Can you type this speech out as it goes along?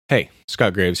Hey,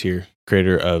 Scott Graves here,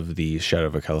 creator of the Shadow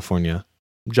of California.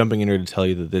 I'm jumping in here to tell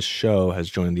you that this show has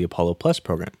joined the Apollo Plus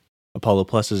program. Apollo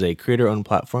Plus is a creator-owned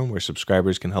platform where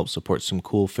subscribers can help support some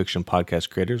cool fiction podcast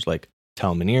creators like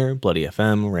Tal Minear, Bloody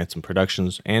FM, Ransom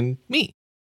Productions, and me.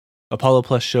 Apollo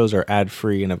Plus shows are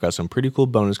ad-free, and I've got some pretty cool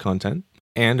bonus content.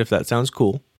 And if that sounds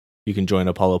cool, you can join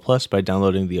Apollo Plus by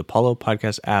downloading the Apollo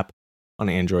Podcast app on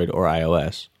Android or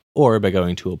iOS, or by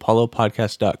going to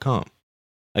apollopodcast.com.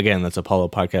 Again, that's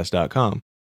apollopodcast.com,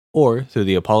 or through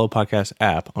the Apollo Podcast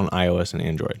app on iOS and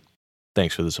Android.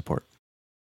 Thanks for the support.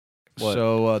 What?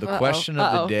 So the question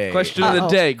of the day. Question of the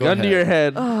day. Go Gun to ahead. your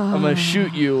head. I'm going to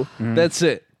shoot you. That's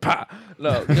it. Pa.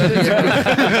 No. Gun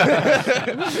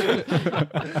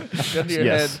to your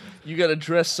head. You got to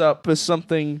dress up as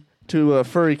something to a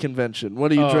furry convention. What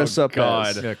do you dress up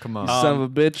as? Yeah, come on. You son of a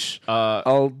bitch.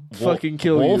 I'll fucking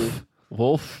kill you.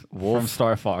 Wolf from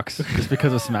Star Fox, just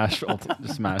because of Smash.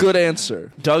 Smash. Good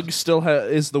answer. Doug still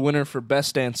is the winner for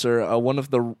best answer. One of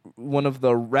the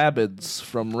Rabbids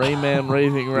from Rayman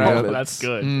Raving Rabbids. Oh, that's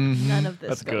good. None of this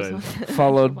That's goes good. on.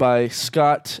 Followed by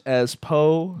Scott as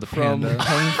Poe from panda.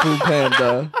 Kung Fu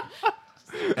Panda.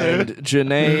 And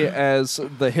Janae as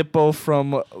the hippo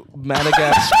from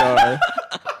Madagascar.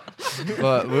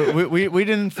 But we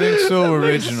didn't think so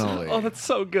originally. Oh, that's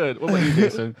so good. What about you,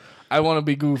 Jason? I want to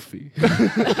be Goofy.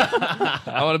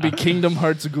 I want to be Kingdom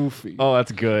Hearts Goofy. Oh,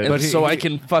 that's good. and so I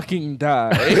can fucking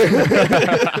die.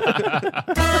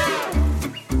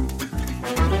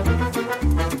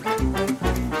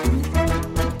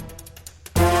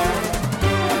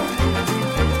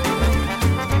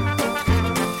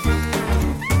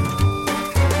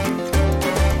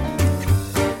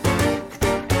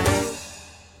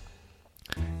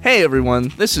 Hey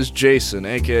everyone, this is Jason,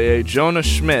 aka Jonah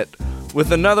Schmidt,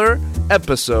 with another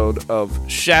episode of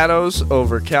Shadows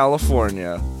over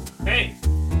California. Hey,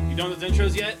 you done with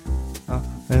intros yet? I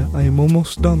am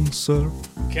almost done, sir.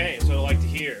 Okay, that's what I like to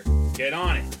hear. Get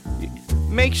on it.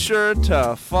 Make sure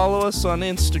to follow us on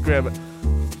Instagram.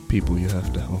 People, you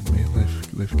have to help me.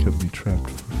 They've kept me trapped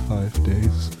for 5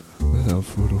 days without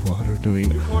food or water. Doing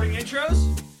Recording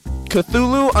intros?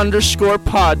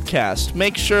 Cthulhu_podcast.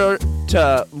 Make sure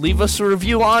to leave us a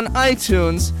review on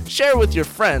iTunes. Share with your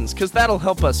friends, because that'll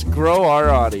help us grow our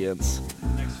audience.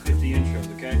 Next 50 intros,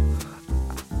 okay?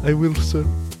 I will, sir.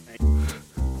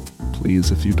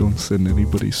 Please, if you don't send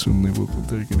anybody soon,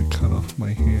 they're gonna cut off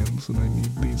my hands, and I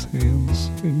need these hands.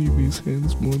 I need these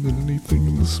hands more than anything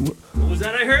in this world. What was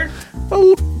that I heard?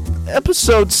 Oh,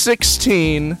 episode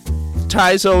 16.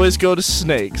 Ties always go to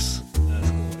snakes.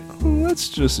 That's cool. Let's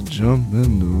just jump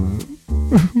into it.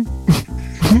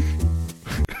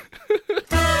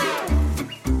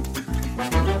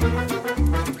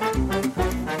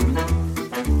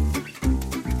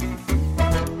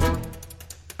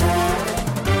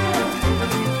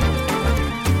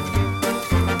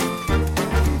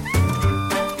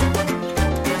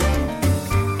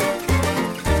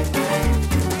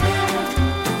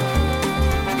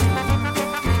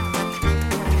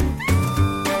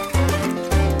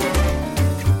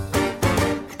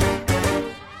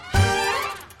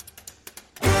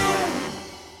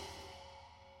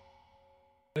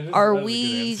 Are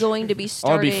we going to be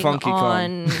I'll be starting Funky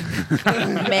on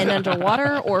men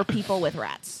underwater or people with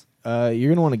rats? You're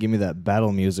going to want to give me that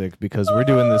battle music because we're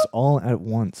doing this all at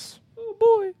once. Oh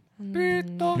boy.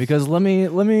 Because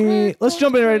let's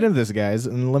jump in right into this, guys,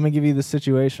 and let me give you the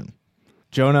situation.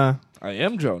 Jonah. I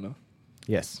am Jonah.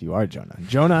 Yes, you are Jonah.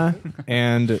 Jonah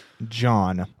and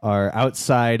John are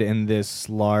outside in this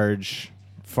large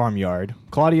farmyard.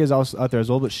 Claudia is also out there as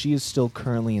well, but she is still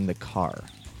currently in the car.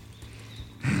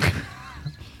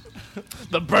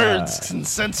 The birds can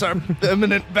sense our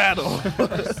imminent battle.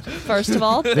 First of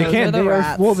all, They those can't. are the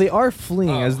rats. They are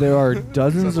fleeing as there are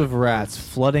dozens of rats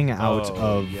flooding out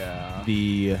of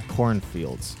the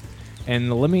cornfields.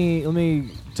 And let me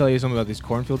tell you something about these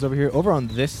cornfields over here. Over on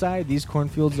this side, these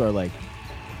cornfields are like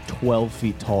 12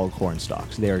 feet tall corn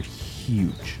stalks. They are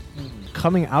huge.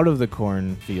 Coming out of the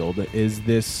cornfield is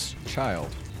this Child.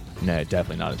 No,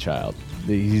 definitely not a child.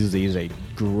 He's a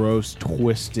gross,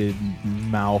 twisted,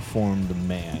 malformed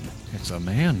man. It's a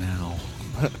man now.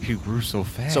 He grew so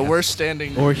fast. So we're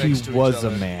standing Or he next to each was a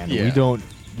other. man. Yeah.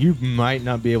 You might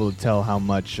not be able to tell how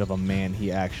much of a man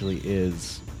he actually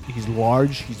is. He's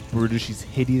large, he's brutish, he's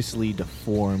hideously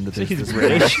deformed. He's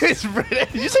British. He's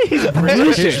British. Did you say he's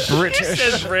British. He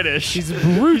says British. He's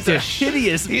brutish.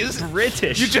 Hideous. He's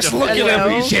British. You just look at him.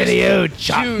 Hello? He's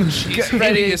huge. He's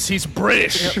hideous. He's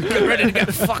British. Get ready to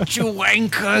get fucked, you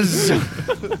wankers.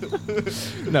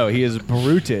 No, he is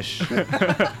brutish.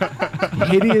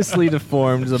 hideously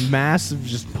deformed, a mass of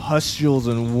just pustules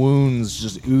and wounds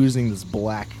just oozing this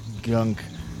black gunk.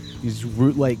 These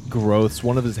root-like growths.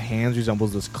 One of his hands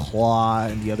resembles this claw,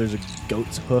 and the other's a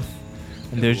goat's hoof.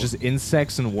 And there's just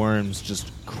insects and worms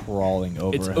just crawling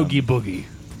over It's him. Oogie Boogie.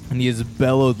 And he has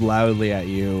bellowed loudly at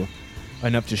you,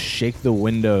 enough to shake the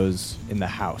windows in the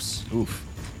house. Oof.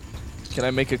 Can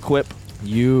I make a quip?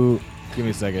 You, give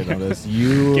me a second on this.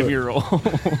 You, Give me a roll.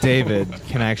 David,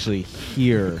 can actually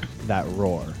hear that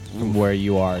roar from where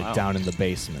you are down in the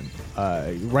basement.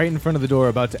 Right in front of the door,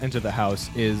 about to enter the house,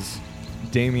 is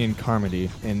Damien Carmody,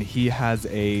 and he has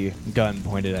a gun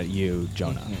pointed at you,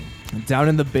 Jonah. Down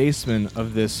in the basement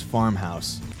of this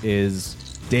farmhouse is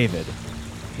David,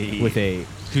 who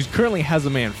currently has a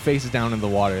man face down in the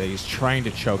water that he's trying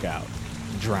to choke out,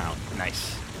 drown.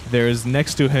 Nice. There's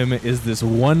next to him is this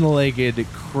one-legged,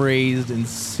 crazed,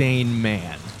 insane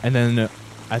man. And then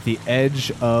at the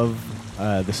edge of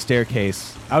the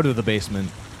staircase out of the basement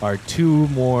are two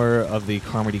more of the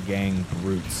Carmody gang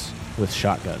brutes with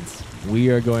shotguns. We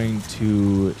are going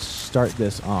to start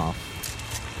this off.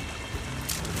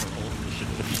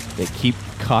 They keep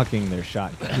cocking their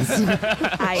shotguns.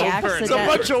 I There's a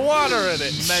bunch of water in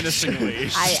it. Menacingly.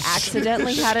 I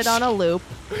accidentally had it on a loop.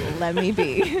 Let me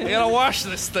be. I gotta wash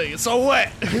this thing. It's so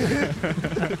wet.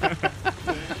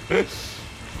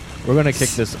 We're going to kick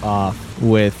this off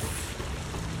with,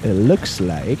 it looks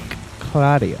like,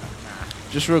 Claudia.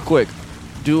 Just real quick.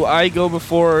 Do I go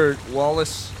before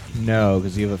Wallace? No,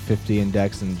 because you have a 50 in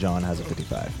Dex and John has a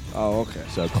 55. Oh, okay.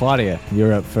 So, Claudia,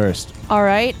 you're up first. All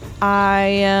right. I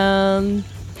am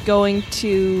going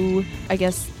to, I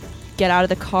guess, get out of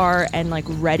the car and like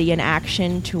ready an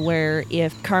action to where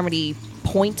if Carmody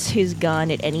points his gun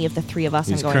at any of the three of us,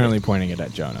 He's I'm going currently pointing it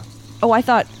at Jonah. Oh, I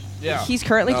thought Yeah. he's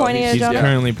currently No, pointing at He's Jonah.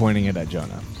 currently pointing it at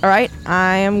Jonah. All right.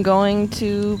 I am going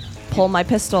to pull my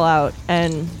pistol out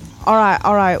and. All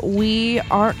right. We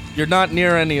aren't. You're not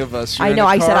near any of us. You're I in know. a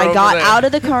I said car I over got there. out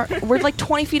of the car. We're like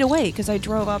 20 feet away because I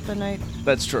drove up and I.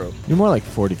 That's true. You're more like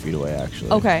 40 feet away,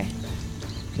 actually. Okay.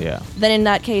 Yeah. Then in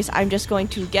that case, I'm just going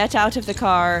to get out of the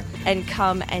car and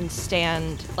come and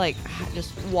stand, like,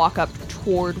 just walk up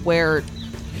toward where.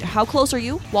 How close are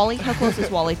you, Wally? How close is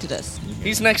Wally to this?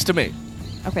 He's next to me.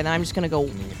 Okay, then I'm just gonna go.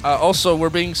 Also,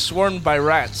 we're being swarmed by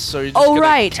rats, so you're just Oh, gonna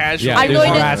right. casually. Yeah, I'm there's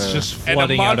going to- rats just And a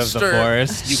flooding out of the monster.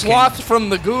 forest. Sloth from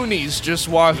the Goonies just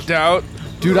walked out.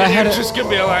 Dude, I had You're a just gonna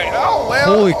be like, oh well.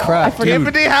 holy crap, dude.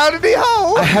 Hippity howdy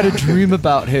ho. I had a dream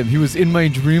about him. He was in my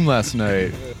dream last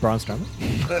night. Braun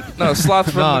Strowman? No, Sloth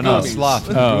from the No, Goonies. sloth.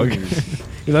 Oh, okay.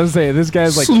 I was saying, this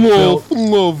guy's like built,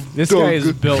 this guy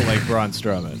is built like Braun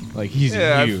Strowman. Like, he's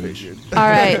Yeah, I huge. figured. All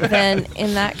right, then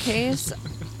in that case,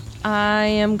 I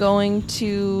am going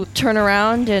to turn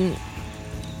around and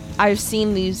I've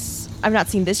seen these. I've not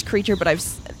seen this creature, but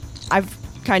I've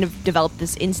kind of developed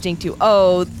this instinct to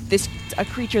a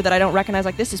creature that I don't recognize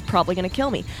like this is probably going to kill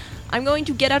me. I'm going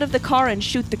to get out of the car and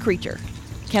shoot the creature.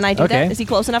 Can I do Okay. that? Is he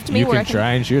close enough to me? You where can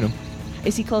try and shoot him.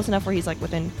 Is he close enough where he's like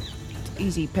within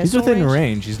easy pistol He's within range?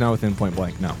 range. He's not within point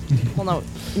blank, no. Well, no,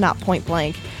 not point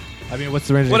blank. I mean, what's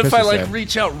the range What of if your I pistol like say?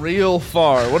 reach out real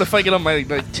far? What if I get on my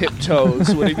like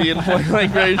tiptoes? Would he be in point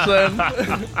blank range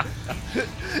then?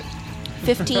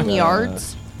 15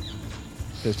 yards.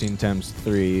 15 times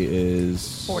 3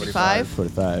 is... 45.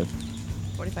 45.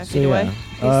 45 So, feet away.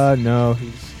 No,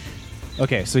 he's...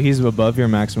 Okay, so he's above your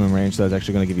maximum range, so that's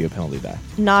actually going to give you a penalty die.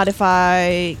 Not if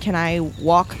I... Can I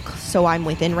walk so I'm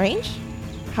within range?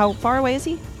 How far away is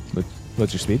he? But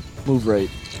what's your speed? Move right.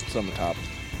 It's on the top.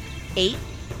 8.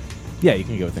 Yeah, you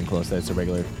can go within close. That's a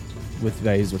regular...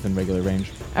 He's within regular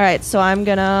range. All right, so I'm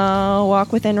going to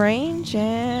walk within range,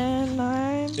 and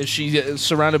I'm... Is she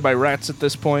surrounded by rats at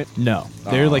this point? No,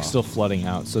 they're like Aw. still flooding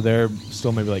out, so they're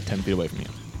still maybe like 10 feet away from you.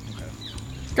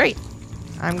 Great.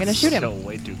 I'm going to shoot him. Still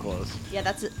way too close. Yeah,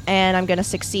 that's it. And I'm going to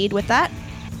succeed with that.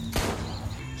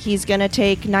 He's going to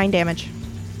take 9 damage.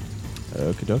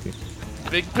 Okie dokie.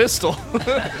 Big pistol.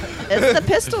 It's the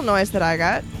pistol noise that I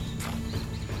got.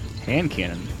 Hand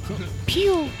cannon.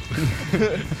 Pew!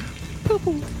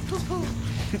 Poo-poo. Poo-poo.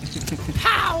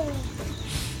 Pow!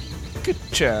 Good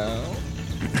chow.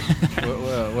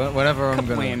 Whenever I'm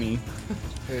gonna, Whammy.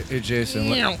 hey Jason,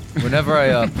 whenever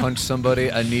I punch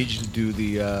somebody, I need you to do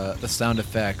the sound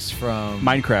effects from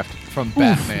Minecraft. from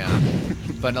Batman,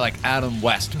 but like Adam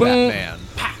West Batman.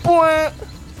 What?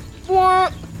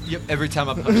 What? Yep. Every time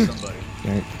I punch somebody.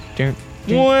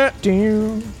 What?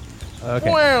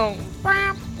 Okay.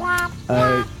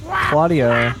 Wow.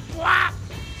 Claudia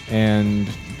and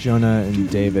Jonah and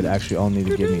David actually all need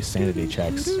to give me sanity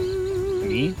checks.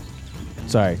 Me?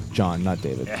 Sorry, John, not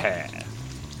David. Yeah.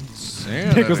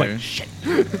 Insanity. Dick was like, shit.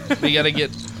 We gotta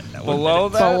get below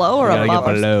that. Below or Gotta above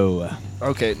get us? below.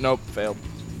 Okay, nope, failed.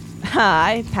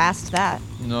 I passed that.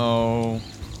 No.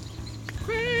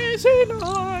 Crazy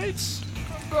nights.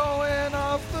 I'm going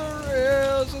off the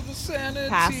rails of the sanity.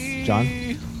 Pass. John?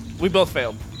 We both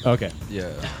failed. Okay.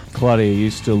 Yeah. Claudia, you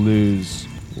still lose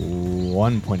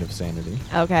 1 point of sanity.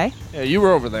 Okay. Yeah, you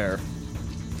were over there.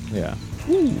 Yeah.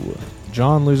 Ooh.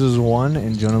 John loses 1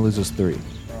 and Jonah loses 3.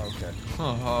 Okay.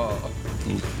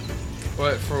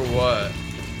 What for what?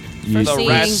 You The Seeing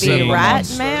rat the seeing rat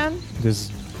monster. man. this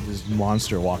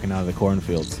monster walking out of the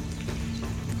cornfields.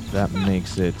 That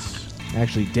makes it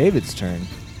actually David's turn.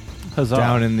 Huzzah.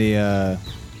 Down in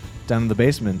the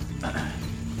basement.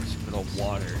 Spit of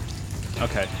water.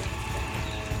 Okay.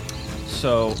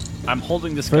 So I'm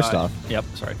holding this First guy. off. Yep.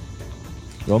 Sorry.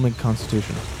 Roll me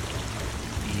Constitution.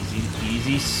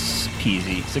 Easy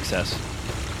peasy. Success.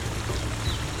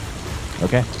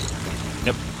 Okay.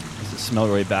 Yep. Does it smell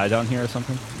really bad down here or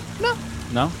something? No.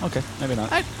 No? Okay. Maybe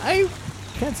not. I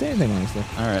can't say anything honestly.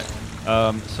 All right.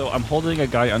 So I'm holding a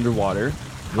guy underwater.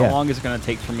 How Yeah. long is it going to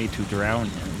take for me to drown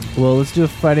him? Well, let's do a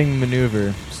fighting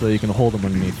maneuver so you can hold him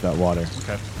underneath that water.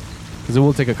 Okay. Because it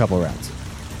will take a couple rounds.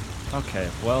 Okay.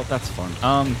 Well, that's fun.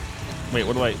 Wait.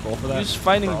 What do I roll for that? Use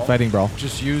fighting. Brawl? Fighting brawl.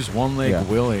 Just use one leg Yeah.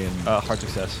 Willie and Hard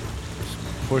success.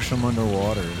 push him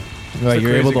underwater. Right, the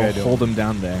you're able crazy to guy hold doing? him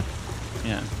down there.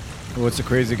 Yeah. What's the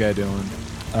crazy guy doing?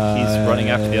 He's running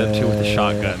after the other two with the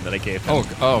shotgun that I gave him.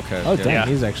 Okay. Oh, dang! Yeah.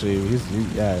 He's actually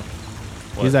yeah.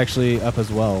 What? He's actually up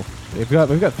as well. We've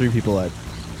got 3 people at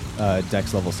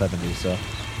Dex level 70. So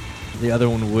the other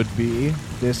one would be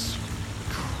this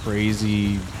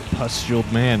crazy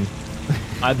pustuled man.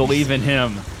 I believe in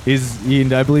him.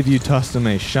 I believe you tossed him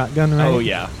a shotgun, right? Oh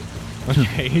yeah.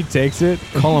 Okay, he takes it.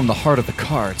 Call him the heart of the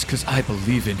cards, because I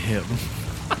believe in him.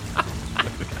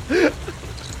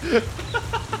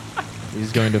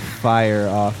 He's going to fire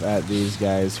off at these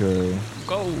guys who are.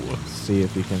 Go. See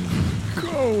if he can.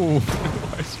 Go!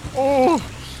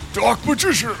 Oh, Dark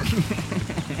Magician!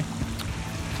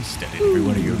 Steady. Every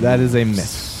one of you. That is a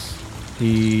miss.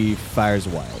 He fires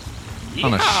wild.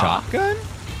 On a shotgun?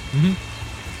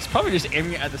 He's probably just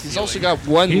aiming at the He's ceiling. also got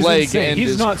one He's leg insane. and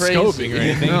He's is not crazy. scoping or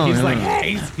anything. No, he's no, like, no.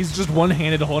 hey, he's just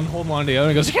one-handed holding on to the other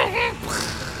and goes.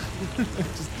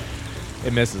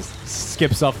 It misses.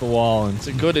 Skips off the wall and It's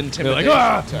a good they're intimidation like,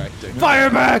 ah! tactic. Fire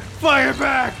back! Fire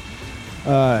back!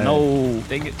 No.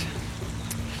 Dang it.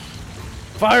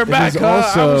 Fire back, is huh? I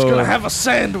was also- gonna have a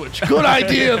sandwich. Good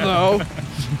idea, though.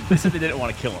 They said they didn't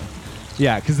want to kill him.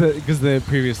 Yeah, because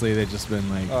previously they'd just been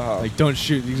like, Uh-huh. don't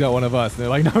shoot. He's got one of us. And they're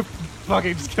like, no,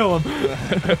 fucking just kill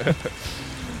him.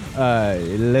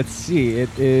 Let's see. It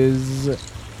is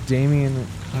Damien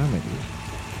Carmody.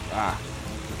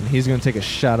 And he's going to take a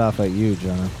shot off at you,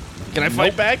 Jonah. Can I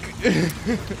fight back?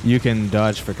 You can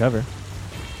dodge for cover.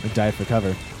 Or dive for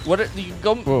cover. What are, you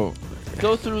go Whoa.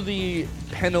 go through the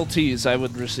penalties I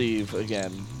would receive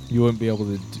again. You wouldn't be able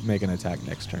to make an attack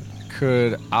next turn.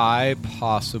 Could I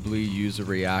possibly use a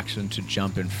reaction to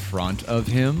jump in front of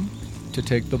him to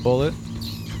take the bullet?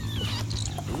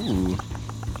 Ooh.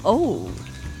 Oh,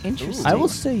 interesting. I will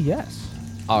say yes.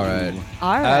 All right.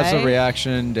 All right. As a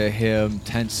reaction to him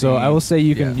tensing. So I will say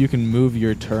you can Yeah. you can move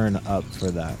your turn up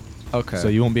for that. Okay. So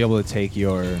you won't be able to take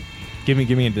your. Give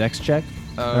me a dex check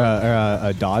or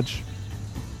a dodge.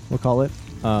 We'll call it.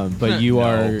 But you No.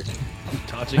 are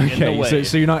Dodging in the okay. way.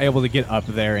 So you're not able to get up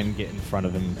there and get in front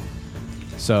of him.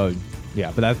 So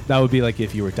yeah, but that would be like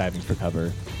if you were diving for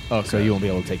cover. Okay. So you won't be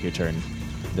able to take your turn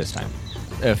this time.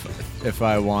 If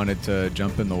I wanted to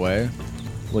jump in the way.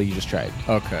 Well, you just tried.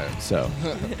 Okay. So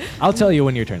I'll tell you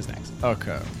when your turn's next.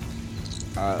 Okay.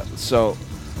 So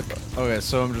Okay.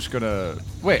 So I'm just gonna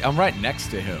wait. I'm right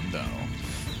next to him though.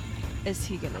 Is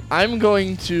he gonna? I'm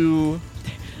going to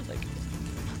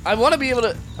I want to be able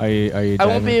to. Are you I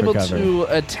won't diving be for able cover? to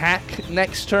attack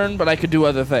next turn, but I could do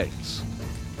other things.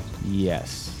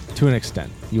 Yes, to an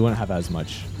extent. You wouldn't have as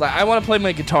much. Like I want to play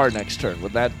my guitar next turn.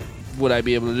 Would I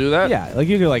be able to do that? Yeah, like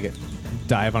you could like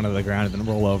dive onto the ground and then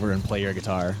roll over and play your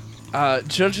guitar.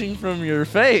 Judging from your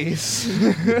face,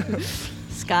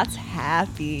 Scott's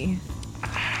happy.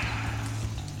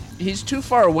 he's too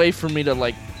far away for me to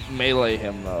like melee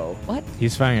him though. What?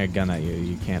 He's firing a gun at you.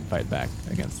 You can't fight back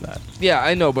against that. Yeah,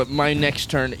 I know, but my next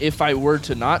turn, if I were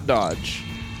to not dodge,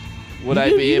 would You I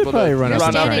could- be you could able probably to run run up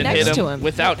up and and try hit next him, to him.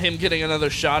 without him getting another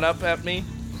shot up at me?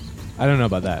 I don't know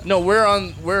about that. No,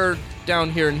 we're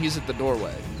down here and he's at the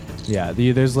doorway. Yeah,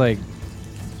 there's like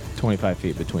 25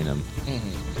 feet between them.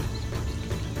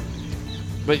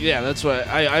 But yeah, that's why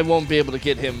I won't be able to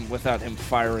get him without him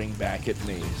firing back at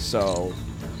me. So,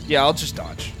 yeah, I'll just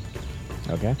dodge.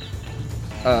 Okay.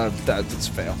 That's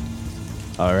a fail.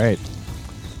 All right.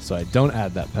 So I don't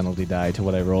add that penalty die to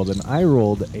what I rolled, and I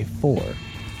rolled a 4.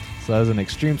 So that was an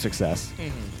extreme success.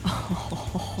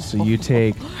 So you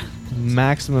take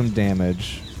maximum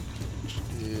damage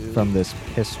from this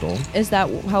pistol. Is that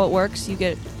how it works? You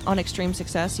get on extreme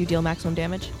success, you deal maximum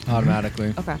damage?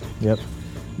 Automatically. Okay. Yep.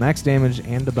 Max damage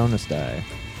and a bonus die.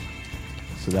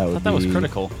 So that I would thought that was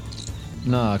critical.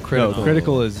 Nah, critical. No,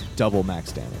 critical is double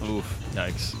max damage. Oof.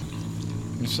 Yikes.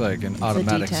 It's like an a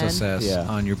automatic D10. success Yeah.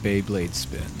 on your Beyblade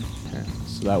spin. Okay.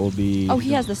 So that will be... Oh,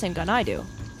 he has the same gun I do.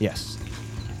 Yes.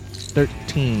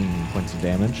 13 points of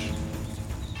damage.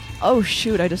 Oh,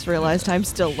 shoot, I just realized I'm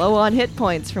still low on hit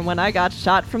points from when I got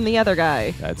shot from the other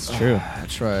guy. That's true.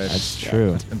 That's right. That's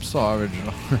true. I'm sorry,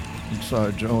 Joe. I'm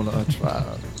sorry, Jonah. I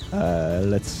tried.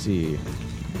 Let's see.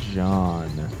 John,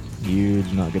 you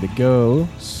do not get to go,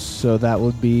 so that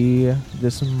would be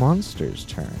this monster's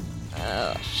turn.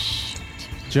 Oh, shit.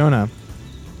 Jonah,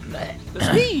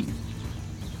 That's me.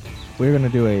 we're going to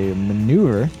do a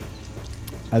maneuver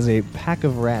as a pack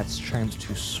of rats tries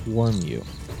to swarm you.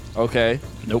 Okay.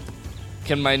 Nope.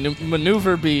 Can my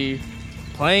maneuver be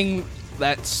playing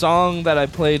that song that I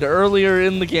played earlier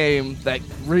in the game that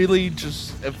really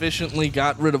just efficiently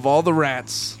got rid of all the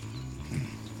rats?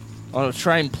 I want to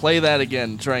try and play that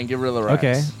again. Try and get rid of the rats.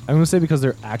 Okay. I'm going to say because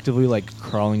they're actively like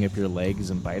crawling up your legs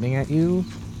and biting at you,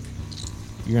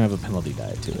 you're going to have a penalty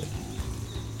die to it.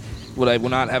 Would I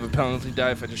not have a penalty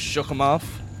die if I just shook them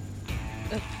off?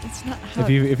 It's not how...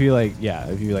 If you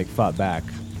like fought back,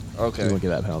 Okay. you won't get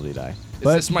that penalty die. Is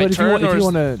this my if turn, you or is-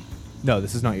 want to, no,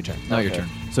 this is not your turn. Not your Okay. turn.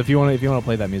 So if you want to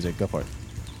play that music, go for it.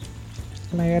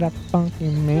 Play that funky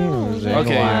music.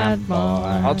 Okay. white boy.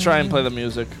 I'll try and play the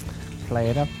music.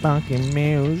 Play that funky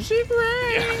music.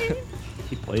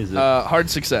 He plays it. Hard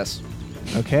success.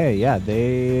 Okay, yeah,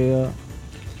 they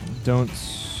don't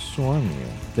swarm you.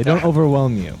 They don't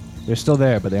overwhelm you. They're still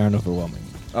there, but they aren't overwhelming.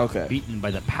 Okay. Beaten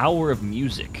by the power of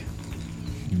music.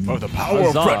 Oh, the power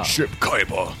of friendship,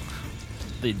 Kaiba.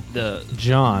 The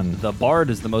John, bard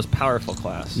is the most powerful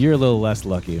class. you're a little less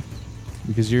lucky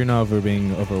because you're not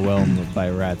being overwhelmed by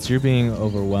rats. You're being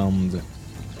overwhelmed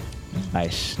by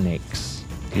snakes.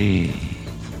 You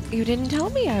didn't tell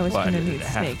me I was Why going to did it need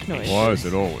have snake to be? noise. does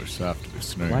it always have to be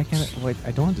snakes? Why can't it? Wait,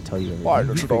 I don't have to tell you everything.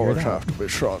 You figure it out. to be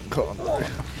Sean Connery?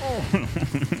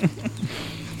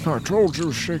 I told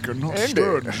you, shaken, not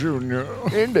stirred, Junior.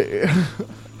 Indy.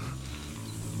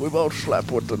 We both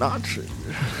slept with the Nazi.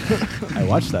 I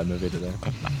watched that movie today.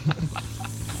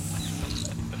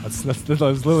 I was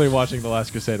literally watching The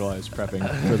Last Crusade while I was prepping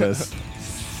for this.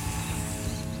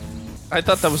 I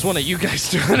thought that was one of you guys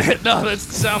doing it. No, that's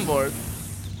the soundboard.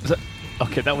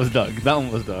 Okay, that was Doug. That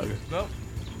one was Doug. Nope.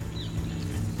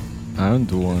 I'm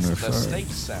doing it The first. snake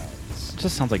sounds. It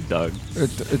just sounds like Doug.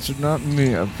 It's not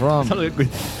me, I promise. Sounded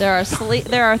like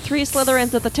There are 3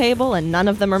 Slytherins at the table, and none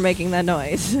of them are making that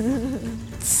noise.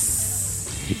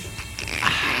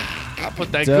 I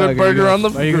put that Doug, good burger on the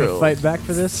Are you going to grill. fight back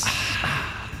for this?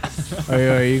 Or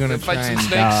are you going to Fight try some and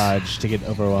snakes? dodge to get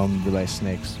overwhelmed by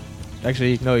snakes?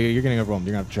 Actually, no, you're getting overwhelmed.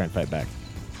 You're going to have to try and fight back.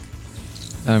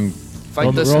 Fight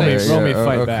Roll the me- roll me- snakes. roll me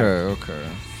fight back. Okay.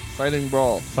 Fighting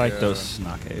brawl. fight Yeah. those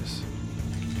snakes.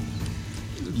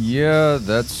 Yeah,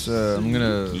 that's. I'm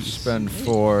gonna spend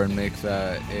 4 and make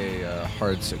that a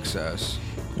hard success.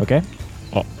 Okay?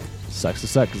 Oh. Sucks to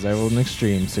suck because I rolled an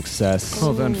extreme success.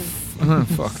 Oh, then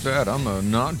fuck that. I'm gonna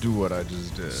not do what I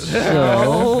just did.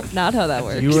 No, not how that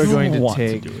works. You are going to want to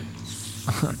take... do it.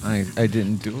 I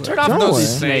didn't do it. Turn off Don't those worry.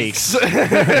 snakes.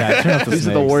 Yeah, turn off the These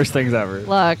are the snakes. worst things ever.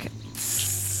 Look,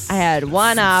 I had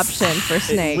one option for It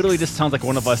snakes. literally just sounds like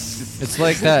one of us. It's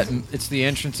like that. It's the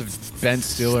entrance of Ben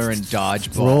Stiller in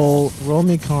Dodgeball. Roll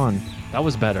me con. That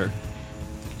was better.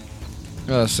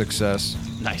 Success.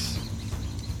 Nice.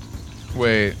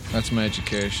 Wait, that's my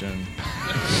education.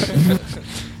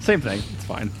 Same thing. It's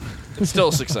fine. It's still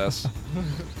a success.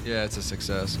 Yeah, it's a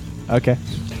success. Okay.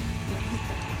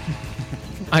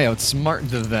 I outsmart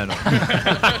the Venom. You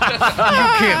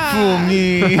can't fool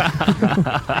me.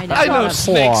 I know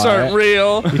snakes aren't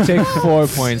real. You take 4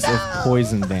 points of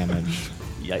poison damage.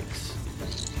 Yikes.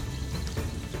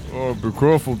 Oh, be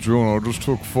careful, John. I just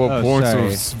took 4 Oh,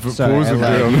 sorry.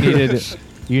 I lied.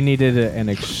 You needed an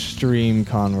extreme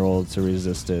con roll to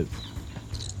resist it.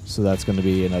 So that's going to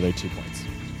be another 2 points.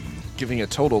 Giving a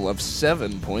total of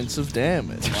 7 points of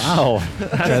damage. Wow.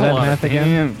 That's Try a that lot math of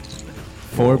again. damn.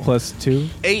 4 plus 2.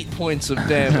 8 points of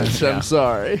damage. Yeah. I'm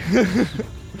sorry.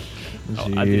 Oh,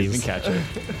 I didn't even Jeez. catch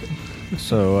it.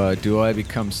 So, do I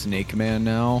become Snake Man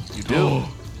now? You do.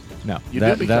 No. You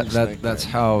do become Snake That's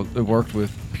Man. how it worked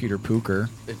with Peter Pooker.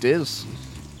 It is.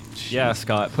 Yeah,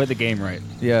 Scott, play the game right.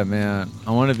 Yeah, man.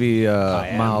 I want to be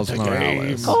am Miles the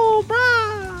Morales. game.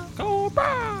 Cobra!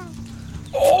 Cobra!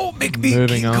 Oh, make me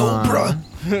Moving King on. Cobra.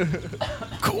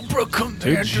 Cobra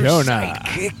Commander Jonah.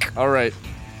 Sidekick. All right.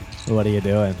 What are you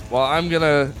doing? Well, I'm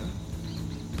gonna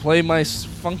play my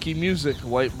funky music,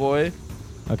 white boy.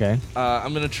 Okay.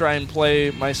 I'm gonna try and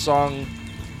play my song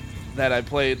that I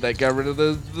played that got rid of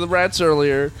the rats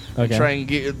earlier. And Okay. try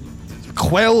and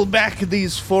quell back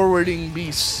these forwarding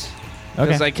beasts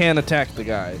because Okay. I can't attack the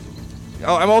guy.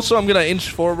 Oh, I'm gonna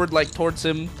inch forward like towards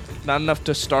him, not enough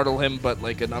to startle him, but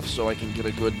like enough so I can get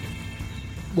a good.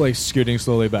 Like scooting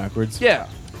slowly backwards. Yeah.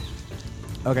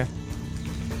 Okay.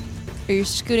 Are you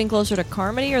scooting closer to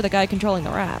Carmody or the guy controlling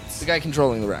the rats? The guy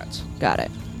controlling the rats. Got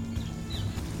it.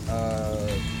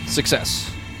 Success,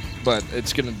 but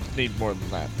it's gonna need more than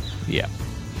that. Yeah.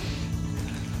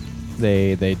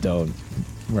 They don't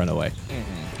run away.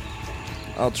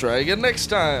 I'll try again next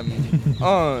time.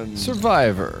 On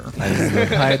Survivor. The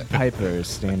Pied Piper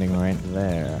standing right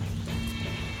there.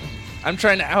 I'm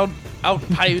trying to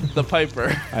out-pipe the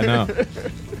piper. I know.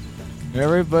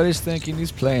 Everybody's thinking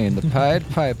he's playing the Pied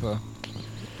Piper.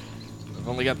 I've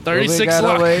only got Well, they 36 got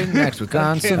luck. away next week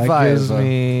on That gives Survivor.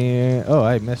 me. Oh,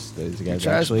 I missed these guys.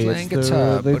 Tries Actually, playing it's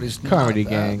guitar, the but he's Carmody not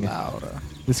that gang. louder.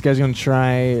 This guy's gonna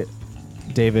try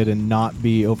David and not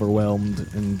be overwhelmed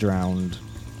and drowned.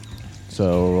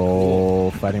 So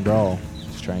roll fighting brawl.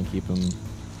 Just try and keep him.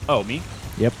 Oh, me?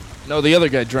 Yep. No, the other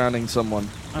guy drowning someone.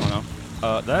 I don't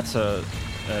know. That's an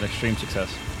extreme success.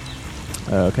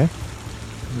 Okay.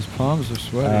 His palms are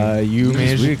sweaty. You He's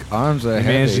managed. weak. Arms are you heavy.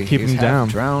 managed to keep He's him half down.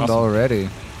 drowned Awesome. already.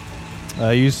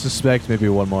 You suspect maybe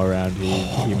one more round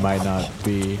he might not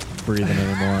be breathing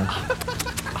anymore.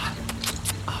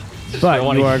 But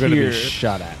wanna you are going to be hear-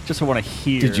 shot at. Just want to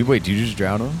hear Did you wait? Did you just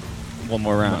drown him? one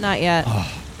more round. Not yet.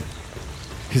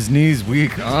 His knees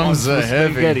weak. Arms are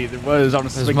Spaghetti. heavy. There was on a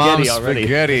His spaghetti mom's already.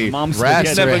 spaghetti. His mom's Rats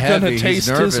spaghetti. are Never gonna heavy. taste He's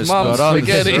his nervous, mom's but on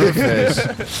spaghetti. the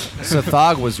surface,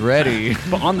 Sathog was ready.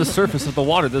 But on the surface of the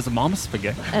water, there's a mom's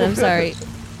spaghetti. And I'm sorry.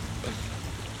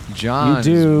 John's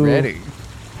do- ready.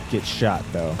 Get shot,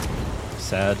 though,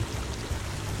 Sad.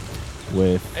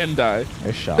 with And die.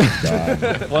 a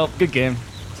shotgun. Well, good game.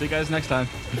 See you guys next time.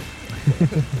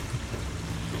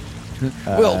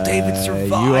 Will David you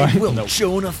survive? are- Will Nope.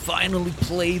 Jonah finally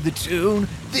play the tune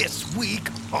this week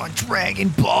on Dragon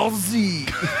Ball Z?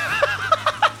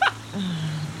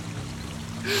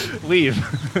 Leave.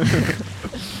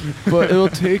 But it'll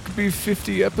take me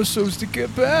 50 episodes to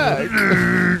get back.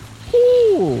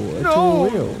 Ooh, it's No,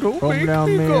 real. don't From make down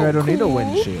me there, go I don't need a cool.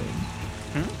 windshield.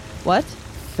 What?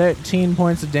 13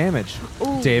 points of damage,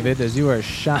 David, as you are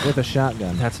shot with a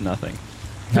shotgun. That's nothing.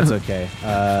 That's okay.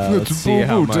 Let's see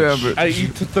how much. I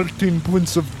eat 13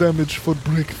 points of damage for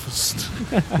breakfast.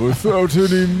 Without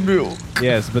any milk.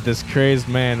 Yes, but this crazed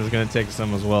man is going to take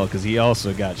some as well because he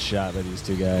also got shot by these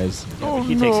two guys. Yeah, but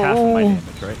he takes half of my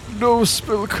damage, right? No,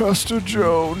 Spellcaster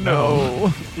Joe,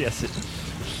 no. Yes.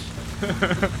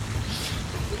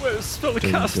 Where's Dun,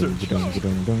 Spellcaster? dun, dun,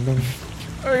 dun, dun, dun.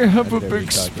 I have a I've never big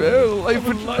talked spell I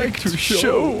would like to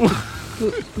show.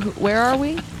 Where are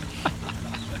we?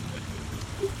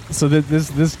 So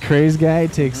this crazed guy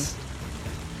takes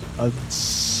a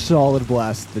solid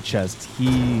blast to the chest.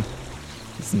 He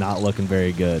is not looking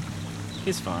very good.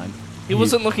 He's fine. He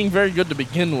wasn't looking very good to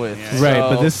begin with. Yeah.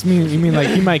 Right, so- but you mean like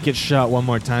he might get shot one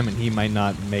more time and he might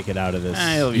not make it out of this.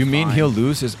 He'll be You mean fine. he'll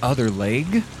lose his other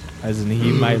leg? As in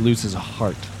he might lose his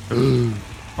heart.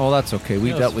 Oh, that's okay. We've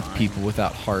That's dealt with fine. people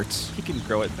without hearts. He can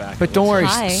grow it back. But don't worry,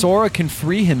 Hi. Sora can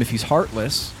free him if he's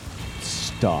heartless.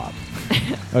 Stop.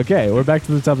 Okay, we're back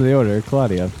to the top of the order.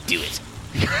 Claudia.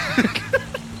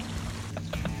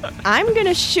 I'm going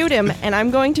to shoot him, and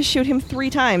I'm going to shoot him 3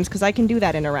 times because I can do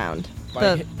that in a round.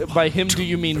 By him, do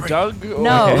you mean Doug? Or-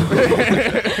 No.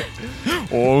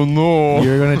 Oh no!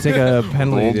 You're going to take a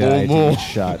penalty No, die no. to each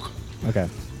shot. Okay.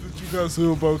 Did you guys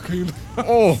hear about Kane?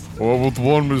 Oh, with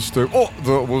one mistake. Oh,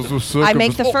 that was the second. I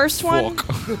make the first one.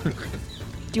 fuck.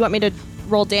 Do you want me to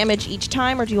roll damage each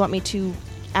time, or do you want me to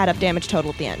add up damage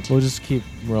total at the end? We'll just keep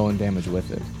rolling damage with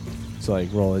it. So like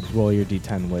roll your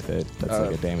d10 with it. That's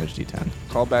like a damage d10.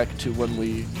 Call back to when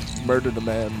we murdered a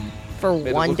man. For Made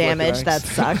it 1 look like an damage, axe. that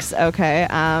sucks. Okay.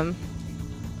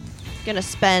 Gonna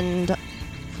spend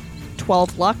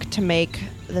 12 luck to make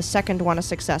the second one a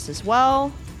success as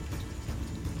well.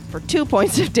 For 2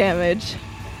 points of damage.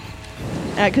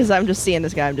 Because I'm just seeing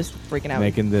this guy, I'm just freaking out.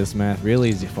 Making this math real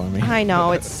easy for me. I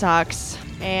know, it sucks.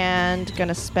 And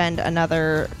gonna spend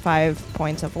another 5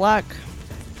 points of luck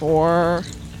for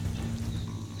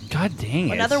God dang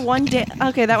it. another 1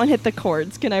 Okay, that one hit the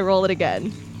chords. Can I roll it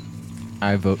again?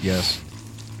 I vote yes.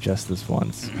 Just this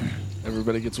once.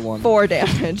 Everybody gets 1. 4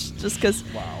 damage, just because.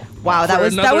 Wow. Wow, that For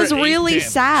was another 8 really damage.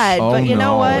 sad. Oh, but you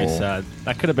know no. Very what? sad.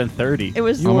 That could have been 30. It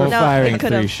was You were no, firing it could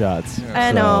 3 have. shots.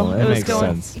 I know so it was makes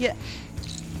going. sense. Yeah.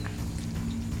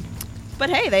 But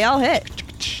hey, they all hit.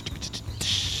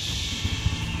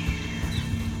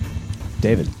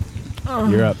 David,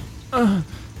 you're up.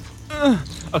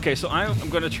 Okay, so I'm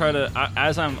going to try to,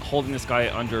 as I'm holding this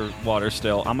guy underwater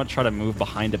still, I'm going to try to move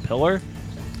behind a pillar,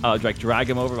 like drag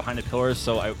him over behind a pillar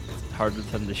so it's harder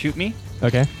for them to shoot me.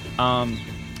 Okay.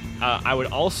 I would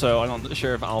also, I'm not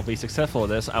sure if I'll be successful with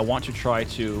this, I want to try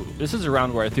to, this is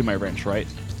around where I threw my wrench, right?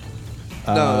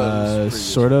 that was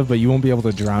previous. Sort of, but you won't be able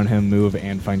to drown him, move,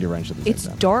 and find your wrench at the same It's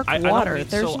time. dark I don't water. think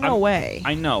There's so. no way.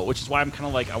 I know, which is why I'm kind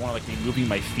of like, I want to like be moving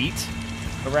my feet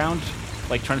around,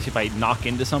 like trying to see if I knock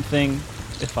into something,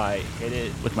 if I hit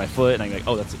it with my foot, and I'm like,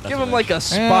 oh, that's Give a him like wrench. a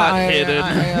spot I- hidden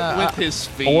I- with his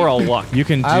feet. Or a luck You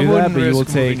can do I that, wouldn't but you will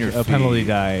risk moving take your a penalty feet.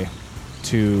 die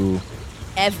to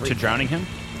Everything. to drowning him.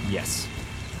 yes.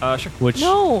 Sure. Which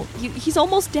No, he's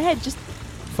almost dead. Just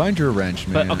Find your wrench,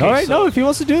 But, man. okay. all right, so- no, if he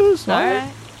wants to do this, all all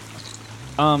right.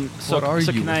 right. So, What are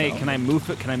so you can I without?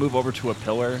 can I move over to a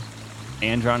pillar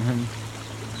and drown him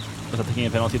without taking a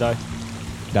penalty die?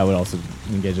 That would also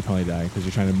engage a penalty die because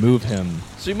you're trying to move him.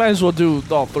 So you might as well do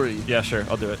all 3. Yeah, sure,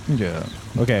 I'll do it. Yeah.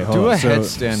 Okay, hold Do on. a So-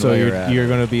 headstand So while you're you're at you're it.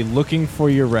 going to be looking for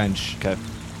your wrench, Okay.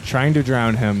 trying to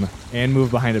drown him, and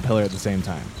move behind a pillar at the same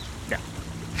time. Yeah.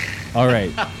 All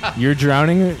right. You're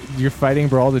drowning. You're fighting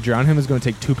brawl. To drown him is going to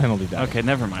take 2 penalty die. Okay,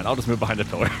 never mind. I'll just move behind a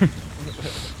pillar.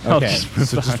 Okay.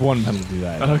 So just 1 penalty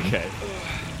die. Okay.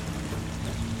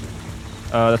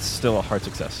 That's still a hard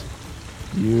success.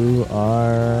 You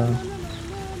are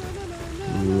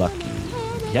lucky.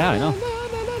 Yeah, I know.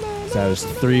 So I was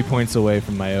 3 points away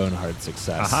from my own hard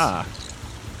success. Aha.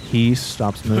 He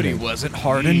stops moving. wasn't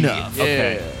hard enough. Yeah.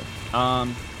 Okay.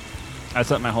 I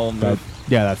set my whole move. That-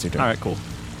 yeah, that's your turn. All right, cool.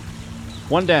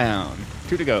 1 down,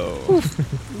 2 to go.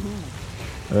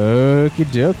 Okie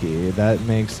dokie. That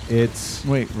makes it.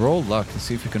 Wait, roll luck to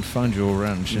see if you can find your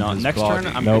wrench. No, in his next body.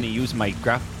 turn I'm Nope. going to use my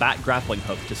bat grappling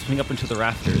hook to swing up into the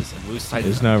rafters and lose sight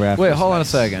There's of them. no raft. Wait, hold on a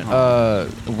second.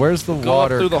 Where's the Go up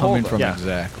water through the hole, coming though. from Yeah.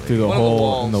 exactly? through the One of the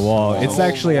hole in the wall. walls. It's Oh,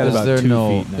 actually at is about there 2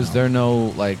 no feet now. is there no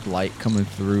like light coming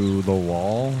through the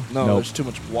wall? No, Nope. there's too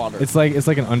much water. It's like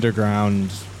an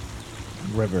underground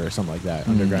river or something like that.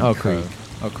 Underground okay. creek.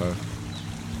 Okay.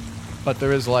 But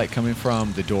there is light coming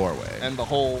from the doorway. and the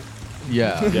whole.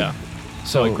 yeah. Yeah.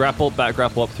 So I bat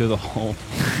grapple up through the hole.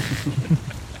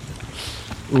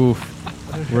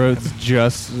 Oof. Rhodes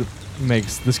just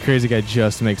makes this crazy guy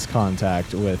just makes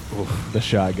contact with the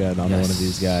shotgun on one of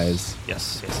these guys.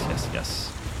 Yes.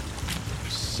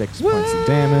 6 points of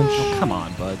damage. Come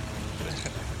on, bud.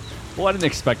 Well, I didn't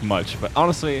expect much, but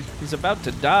honestly, He's about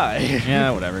to die. yeah,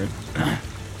 whatever.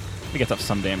 He gets off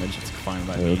some damage. It's fine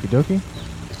by me. Okie dokie.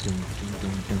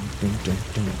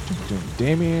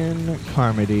 Damien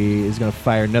Carmody is going to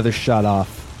fire another shot off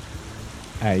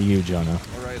at you, Jonah.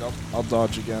 All right, I'll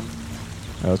dodge again.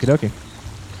 Okie dokie.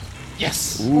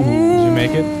 Yes. Did you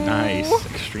make it? Nice.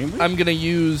 Extremely. I'm gonna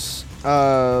use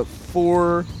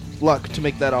 4 luck to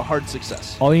make that a hard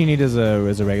success. All you need is a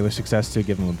regular success to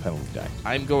give him a penalty die.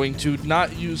 I'm going to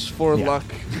not use 4 Yeah. luck.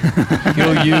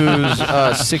 He'll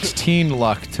use 16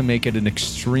 luck to make it an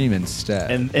extreme instead.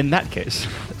 And in that case,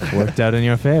 Worked out in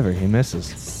your favor. He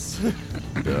misses.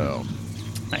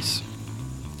 nice.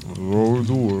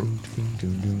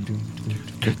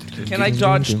 Can I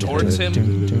dodge towards him?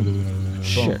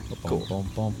 Sure.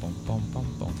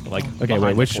 Like Okay, behind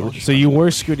wait. the Which? porch. So you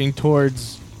were scooting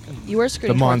towards. You were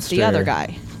screwing The towards the monster. other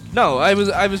guy. No, I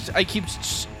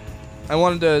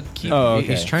wanted to keep. Oh, okay.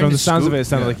 He's trying From to the sounds of scoot- it, it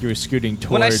sounded yeah. like you were scooting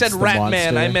towards. When I said the rat monster.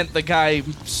 man, I meant the guy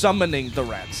summoning the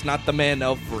rats, not the man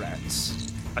of rats.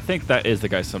 I think that is the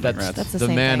guy summoning That's, rats. That's the the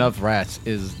same man thing. of rats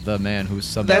is the man who's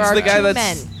summoned. That's There the are guy two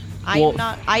that's- men. Well,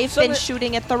 I've so been that-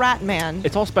 shooting at the rat man.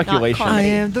 It's all speculation. Not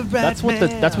comedy. the That's what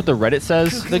the Reddit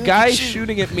says. The guy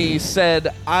shooting at me said,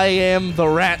 "I am the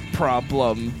rat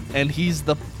problem," and he's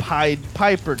the Pied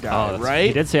Piper guy, He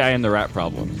right? did say I am the rat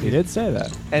problem. He did say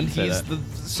that. And say he's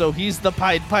that. he's the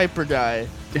Pied Piper guy.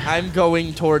 I'm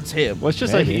going towards him. Well, it's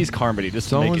just like Maybe. he's Carmody, just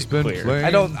Someone's to make been it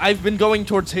clear. playing. I've been going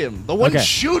towards him. The one Okay.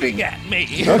 shooting at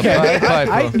me. Okay. Pied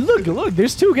I, Piper. look.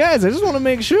 There's 2 guys. I just want to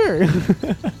make sure.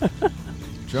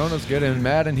 Jonah's getting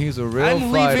mad and he's a real I'm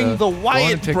leaving fighter. the Go on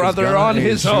Wyatt and take his brother gun on and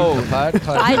his shoot the own. Pied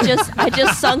Piper. I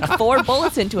just sunk 4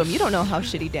 bullets into him. You don't know how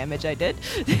shitty damage I did.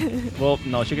 Well,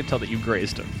 no, she could tell that you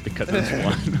grazed him because of this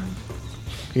one.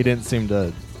 He didn't seem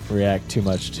to react too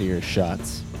much to your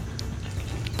shots.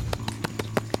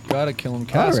 Gotta kill him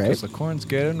fast All right. because the corn's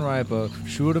getting riper.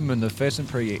 Shoot him in the face and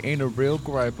pray you ain't a real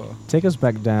griper. Take us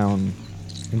back down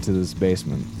into this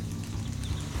basement.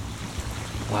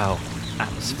 Wow.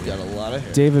 Got a lot of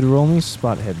hair. David, roll me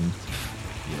spot hidden.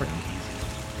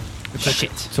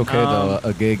 Shit. It's okay though.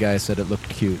 A gay guy said it looked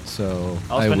cute, so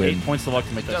I'll I spend win. 8 points of luck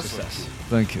to make that success.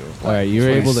 Thank you. All right, you're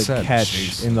That's what able he to said. catch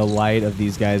Jeez. in the light of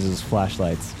these guys'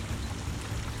 flashlights.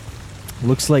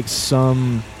 Looks like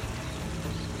some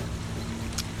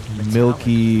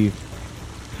milky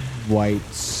white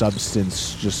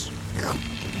substance just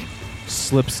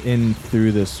slips in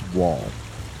through this wall,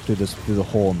 through the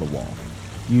hole in the wall.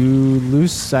 You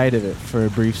lose sight of it for a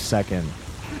brief second,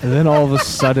 and then all of a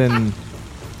sudden,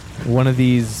 one of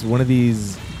these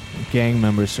gang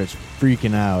members starts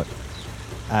freaking out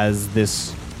as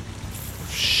this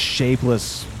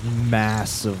shapeless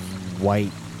mass of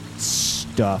white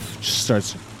stuff just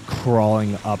starts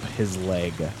crawling up his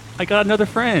leg. I got another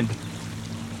friend.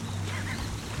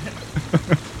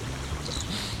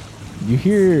 You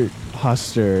hear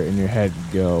Huster in your head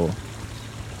go,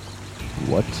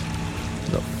 "What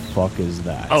the fuck is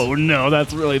that?" Oh no,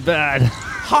 that's really bad.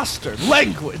 Hoster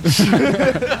language.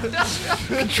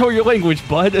 Control your language,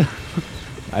 bud.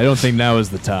 I don't think now is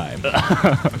the time.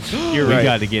 You're We right.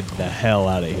 got to get the hell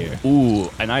out of here. Ooh,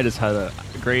 and I just had a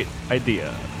great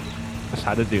idea. Just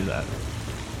how to do that.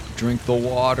 Drink the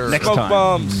water. Next Smoke time.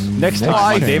 bombs. Next time,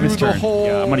 Fly on David's through the turn. hole.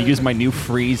 Yeah, I'm gonna use my new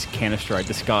freeze canister I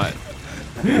just got.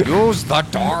 Use the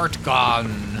dart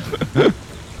gun.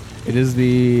 It is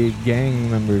the gang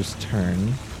member's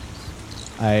turn.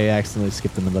 I accidentally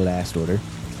skipped them in the last order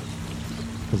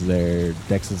because their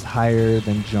dex is higher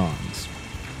than John's.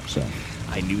 So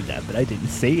I knew that, but I didn't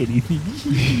say anything.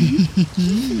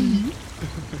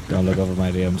 don't look over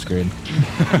my DM screen.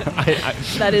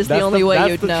 That is the only way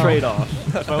you'd That's know. the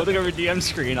trade-off. If I look over DM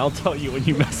screen, I'll tell you when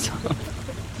you mess up.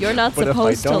 You're not But if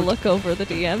I supposed to don't- look over the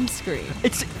DM screen.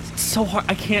 It's so hard.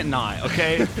 I can't not.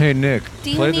 Okay. Hey Nick, Do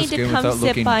you play need this to game come without sit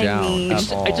looking by down me?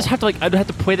 at all. I just have to I'd have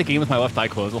to play the game with my left eye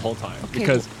closed the whole time Okay,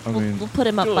 because I we'll, mean- we'll put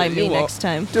him up Do by it, me you won't. next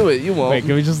time. Do it. You won't. Wait,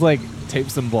 can we just like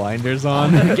tape some blinders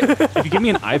on? if you give me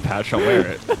an eye patch, I'll wear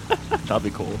it. That'd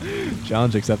be cool.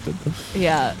 Challenge accepted.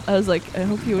 Yeah, I was like, I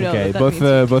hope you know. Okay, that both means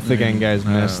the both the gang guys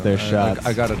Yeah, missed their I- shots.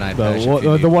 I got an eye But patch if one-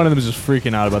 you need the one one. of them is just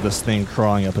freaking out about this thing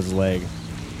crawling up his leg.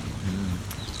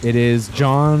 It is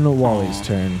John Wally's Aw.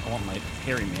 turn. I want my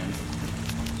hairy man.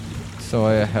 So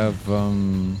I have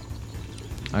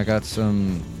I got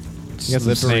some You got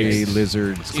some slippery snakes.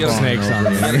 lizards. You got crawling snakes on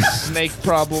over you. me. Snake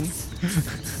problem.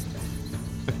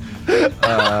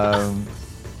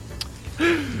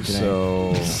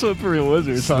 So Slippery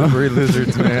lizards, huh? slippery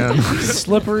lizards, man.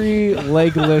 Slippery,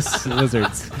 legless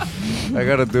lizards. I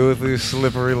gotta do with these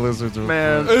slippery lizards,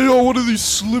 Man. Hey, yo, what are these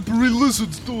slippery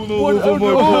lizards doing all What? over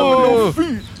my Oh,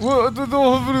 feet? What? I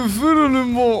don't have any feet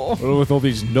anymore. What with all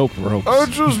these nope ropes? I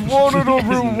just wanted a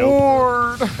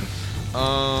reward.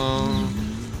 All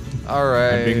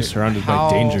right. I'm being surrounded by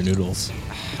danger noodles.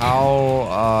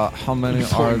 How many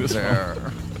are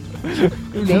there? the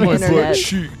internet.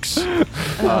 cheeks.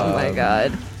 Oh my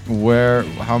god. Where?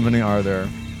 How many are there?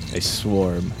 A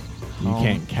swarm. You How-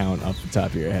 can't count off the top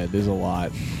of your head. There's a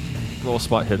lot. Roll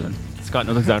spot hidden. Scott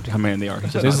knows exactly how many they are.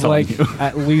 He's just There's not like telling you.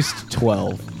 at least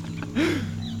 12.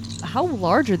 How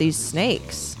large are these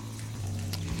snakes?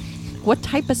 What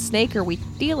type of snake are we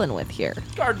dealing with here?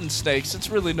 Garden snakes. It's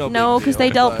really no. No, because because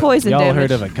they dealt poison Y'all damage.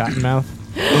 heard of a cottonmouth?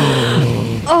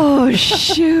 Oh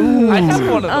shoot! I have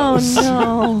one of those.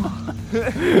 Oh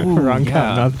no! Wrong yeah.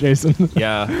 cottonmouth, Jason.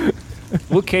 Yeah.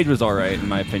 Luke Cage was all right in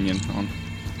my opinion.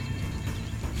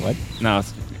 What? No,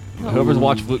 whoever's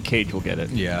watched Luke Cage will get it.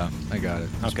 Yeah, I got it.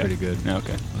 That's Okay. pretty good. Yeah,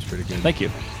 okay. That's pretty good. Thank you.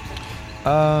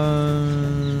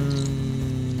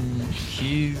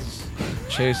 He's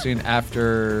chasing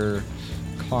after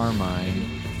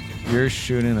Carmine. You're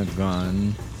shooting a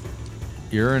gun.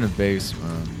 You're in a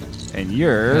basement, And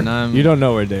you're and I'm You don't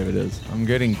know where David is. I'm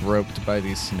getting groped by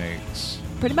these snakes.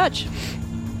 Pretty much.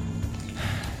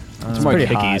 it's more pretty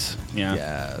hickeys. Yeah.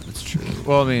 Yeah, that's true.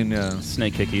 Well, I mean, yeah,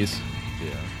 Snake hickeys.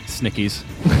 yeah. Snickies.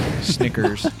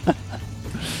 Snickers.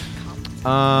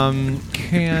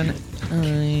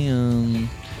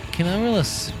 Can I roll a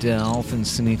stealth and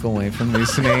sneak away from these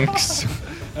snakes?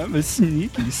 I'm a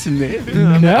sneaky snake.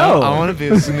 No. I want to be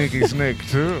a sneaky snake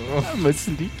too. I'm a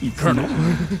sneaky Colonel.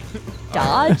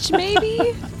 Dodge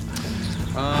maybe?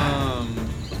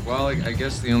 Well, I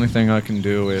guess the only thing I can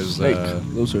do is.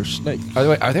 Those are snakes.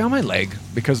 Are they on my leg?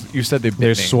 Because you said they bit They're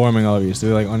me. swarming all of you. So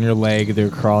they're like on your leg. They're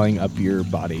crawling up your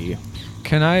body.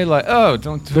 Can I like? Oh,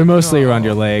 don't. They're mostly no. around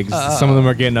your legs. Some of them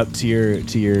are getting up to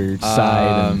your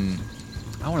side. And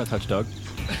I want to touch Doug.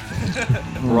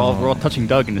 We're all touching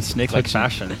Doug in a snake-like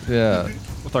fashion Yeah.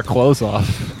 With our clothes off.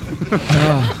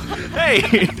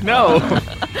 Hey, no.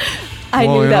 I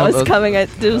Well, knew you that know, was coming. I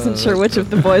wasn't sure which of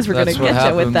the boys were going to That's what get you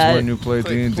happens with that. when you play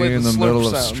Play- D&D play in the the middle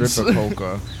slurp of sounds. stripper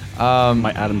polka.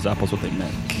 My Adam's apple's what they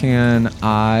meant. Can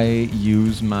I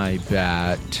use my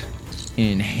bat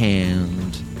in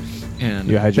hand and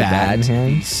You had your bat in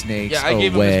hand? these snakes Yeah, I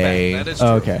gave him his away? back. That is true.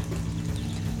 Oh, okay.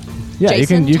 Yeah,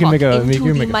 Jason, you can talk make a into you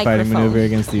can the make a fighting microphone. maneuver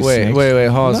against these Wait, snakes.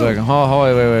 hold on a No. second.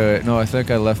 Wait. No, I think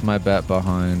I left my bat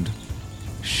behind.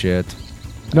 Shit.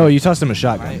 No, you tossed him a I,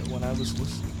 shotgun, when I was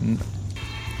listening.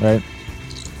 right?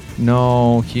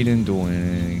 No, he didn't do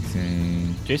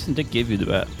anything. Jason did give you the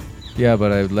bat. Yeah,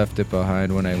 but I left it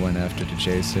behind when I went after to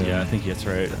chase him. Yeah, I think that's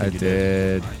right. I think you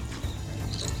did.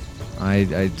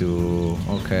 did. I do.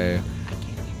 Okay.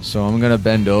 So I'm gonna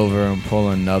bend over and pull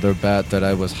another bat that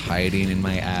I was hiding in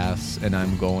my ass, and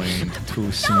I'm going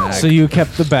to smack. So you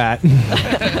kept the bat.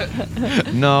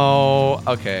 No.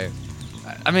 Okay.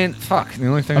 I mean, fuck. The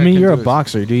only thing I mean, can you're a do is-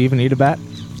 boxer. Do you even need a bat?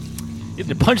 You have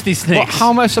to punch these Well, snakes. how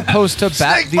am I supposed to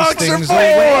bat these boxer things forward!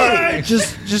 away?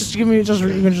 just give me you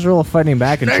can just roll a fighting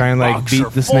back and try and like beat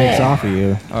the snakes off of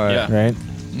you, All right. Yeah. right?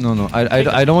 No.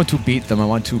 I don't want to beat them. I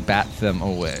want to bat them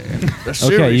away.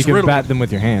 Okay, you can bat them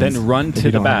with your hands. Then run if to you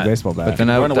the don't have bat. a baseball bat. But then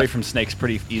I run away from snakes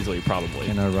pretty easily, probably.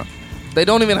 Can I run? They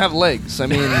don't even have legs. I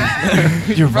mean,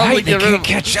 You're probably get rid of-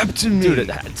 catch up to me. Dude,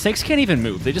 snakes can't even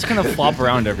move. They just kind of flop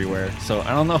around everywhere. So I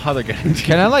don't know how they're getting.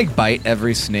 Can I like bite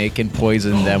every snake and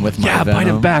poison them with my Yeah, venom? bite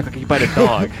him back like you bite a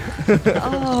dog.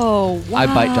 Oh, wow. I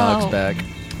bite dogs back.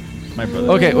 My brother.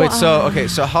 Okay, wait. Wow.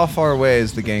 So how far away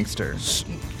is the gangster?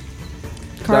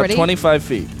 about Carmody? 25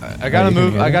 feet. I gotta you can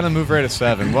move. get I it? gotta move right at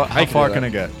 7. What? How I can far do can that. I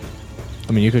get?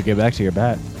 I mean, you could get back to your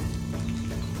bat,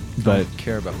 I but don't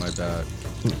care about my bat.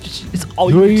 It's all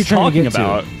Who are you're you trying to talking get to?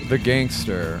 about. The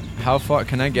gangster. How far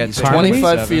can I get? He's to? 25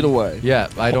 7? feet away. Yeah,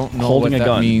 I don't know Holding what a that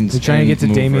gun. means. you're trying to in get to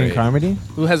move Damien rate. Carmody.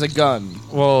 Who has a gun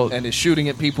Well, and is shooting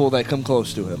at people that come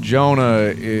close to him.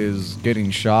 Jonah is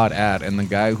getting shot at, and the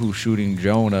guy who's shooting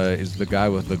Jonah is the guy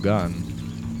with the gun.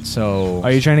 So.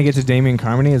 Are you trying to get to Damien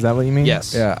Carmody? Is that what you mean?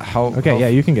 Yes. Yeah. How? Okay, how- yeah,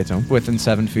 you can get to him Within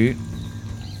 7 feet.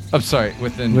 I'm sorry.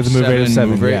 Within with a move rate of 7.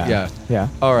 move rate, yeah. Yeah.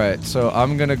 All right, so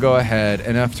I'm gonna go ahead,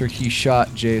 and after he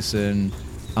shot Jason,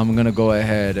 I'm gonna go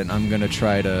ahead and I'm gonna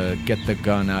try to get the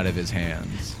gun out of his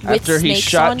hands. With After he snakes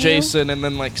shot on you? Jason, and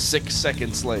then like 6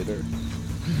 seconds later.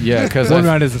 Yeah, because One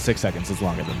round isn't 6 seconds. It's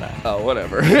longer than that. Oh,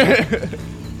 whatever.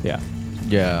 Yeah.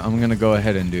 yeah, I'm gonna go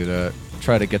ahead and do that.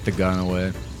 Try to get the gun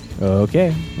away.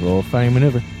 Okay. Roll a fighting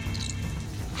maneuver.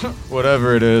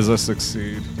 Whatever it is, I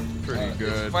succeed. Pretty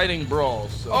It's fighting brawl.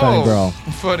 So. Fighting brawl.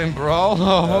 Fighting brawl.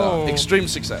 Oh, Extreme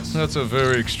success. That's a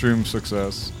very extreme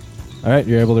success. All right,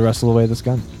 you're able to wrestle away this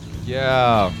gun.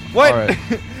 Yeah. What? All right.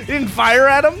 You didn't fire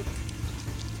at him?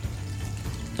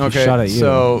 Okay. shot at you.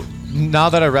 So now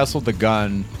that I wrestled the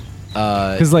gun,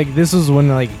 Because like this is when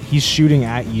like he's shooting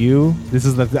at you. This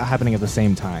is happening at the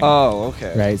same time. Oh,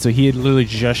 okay. Right. So he had literally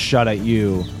just shot at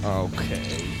you.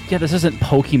 Okay. Yeah, this isn't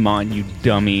Pokemon, you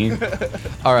dummy.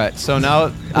 all right. So now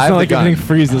It's I have not the like gun. everything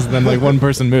freezes and then like one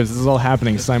person moves. This is all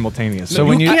happening simultaneously. So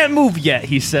when you can't move yet,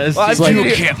 he says. Well, It's I like-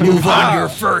 you can't move on your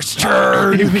first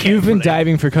turn. you've been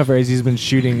diving for cover as he's been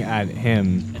shooting at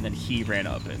him. and then he ran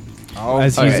up and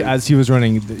As he was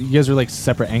running, you guys are like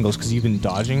separate angles because you've been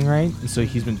dodging, right? And so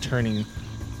he's been turning.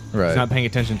 right. He's not paying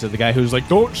attention to the guy who's like,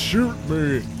 "Don't shoot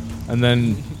me," and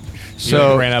then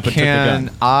So ran up and took the can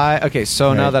gun. I? Okay,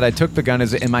 so now Right. that I took the gun,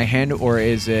 is it in my hand or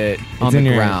is it on It's the in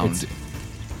your- ground?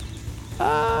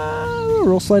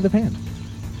 Roll sleight of hand.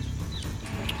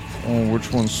 Oh,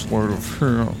 which one's sleight of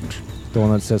hand? The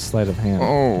one that says sleight of hand.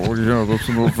 Oh, yeah, that's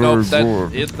not No,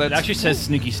 that, it actually says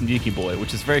sneaky sneaky boy,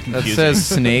 which is very That confusing. says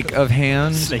snake of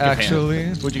hand. Snake of hand. actually.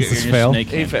 What'd you Does get this your fail? snake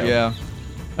hand? fail. Yeah.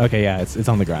 Okay, yeah, it's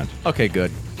on the ground. Okay, good.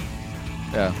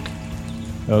 Yeah.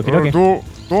 Okay, okay.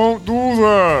 Don't do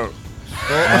that.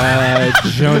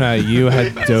 Jonah, you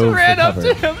had dove ran for up cover.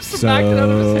 to him, smacked it out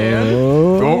of his hand.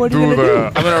 What are you gonna do?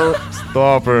 I'm gonna.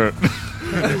 Stop it.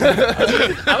 I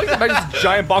like to imagine this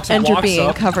giant box of Enter walks being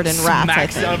up, covered in rats, I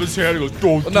smacks it out of think. his hand, and goes,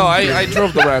 "Don't." No, I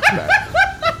drove the rats back.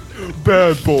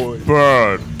 Bad boy.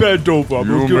 Bad. bend over.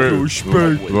 You made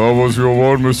that was your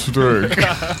one mistake.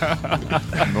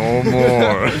 No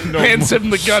more. Hands him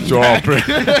the gun Stop back.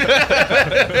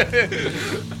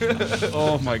 it.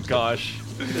 Oh my gosh.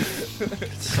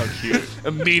 It's so cute.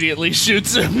 Immediately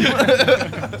shoots him.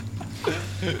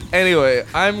 Anyway,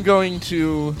 I'm going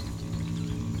to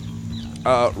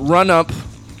run up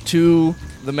to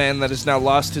the man that has now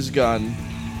lost his gun.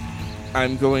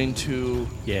 I'm going to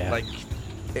Yeah. like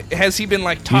Has he been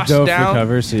like You tossed dove down? for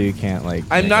cover, so you can't like.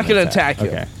 I'm make not an gonna attack him.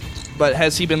 Okay. But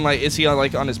has he been like? Is he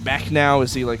like on his back now?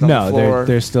 Is he like on the No, floor?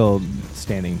 they're still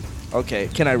standing. Okay.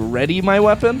 Can I ready my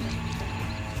weapon?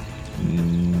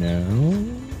 No.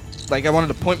 Like I wanted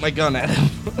to point my gun at him.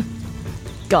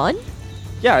 Gun?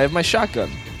 Yeah, I have my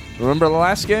shotgun. Remember the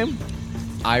last game?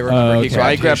 I remember Oh, he okay. So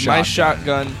I grabbed his grabbed my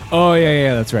shotgun. shotgun. Oh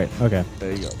yeah, that's right. Okay.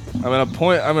 There you go. I'm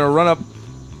gonna run up,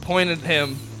 point at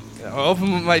him.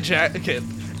 Open my jacket.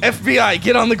 FBI,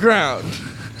 get on the ground.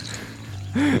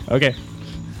 Okay.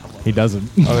 He doesn't.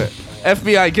 Okay.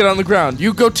 FBI, get on the ground.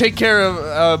 You go take care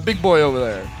of Big Boy over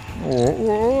there.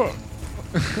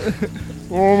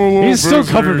 He's still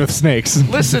covered with snakes.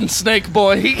 Listen, Snake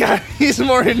Boy, he's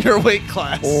more in your weight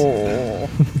class.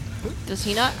 Does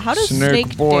he not? How does Snake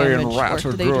snake boy damage and work? rat Do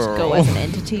a they just go girl. as an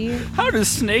entity? How does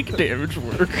snake damage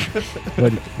work?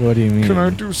 What do you mean? Can I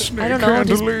do snake I don't know.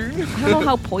 Just, handling? I don't know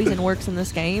how poison works in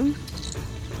this game.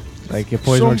 Like if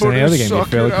poison works in any other game, you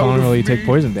Somebody fairly suck it out of commonly take me.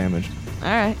 poison damage. All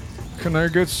right. Can I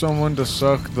get someone to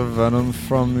suck the venom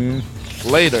from me?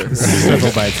 Later.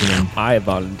 Several bites in him. I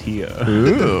volunteer.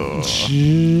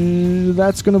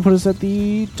 That's gonna put us at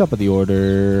the top of the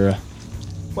order.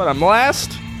 What, I'm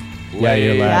last? Yeah,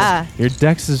 you're last. Yeah. Your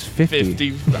dex is 50.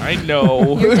 50. I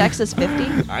know. Your dex is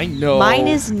 50. I know. Mine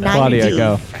is 90. Claudia,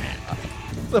 go.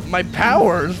 My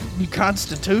power,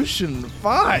 Constitution,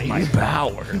 5. My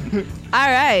power. All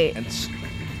right. And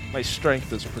my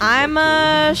strength is pretty I'm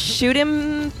good, shoot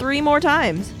him 3 more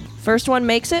times. First one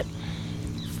makes it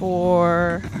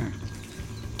for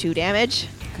 2 damage.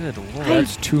 Good lord.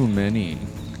 That's too many.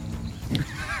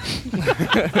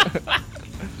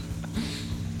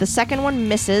 The second one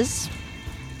misses,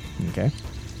 Okay.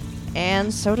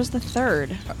 and so does the third.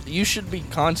 too. You should be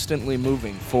constantly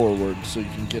moving forward so you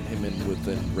can get him in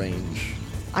within range.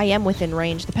 I am within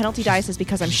range. The penalty dice is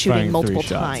because I'm She's shooting firing multiple 3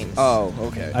 shots. times. Oh,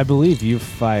 okay. I believe you've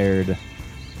fired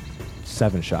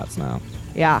 7 shots now.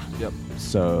 Yeah. Yep.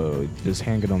 So does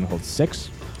handgun only hold 6?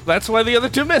 That's why the other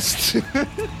 2 missed.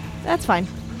 That's fine.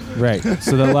 Right.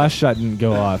 So the last shot didn't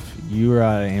go off. You were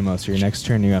out of ammo, so your next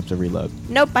turn you have to reload.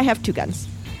 Nope, I have 2 guns.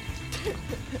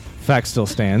 Fact still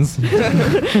stands. You're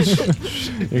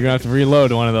gonna have to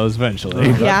reload one of those eventually.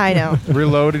 Yeah, I know.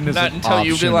 Reloading is Not an until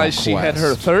you optional realize she had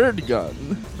her quest. third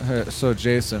gun. So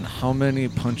Jason, how many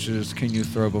punches can you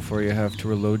throw before you have to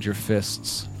reload your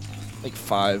fists? Like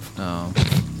 5. Oh.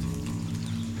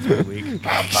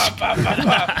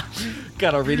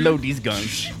 Gotta reload these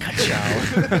guns.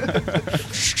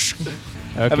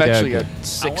 I've Okay, actually okay. got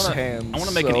 6 hands. I want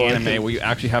to make so an I anime think- where you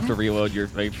actually have to reload your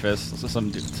right fist. So some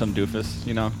doofus,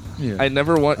 you know. Yeah. I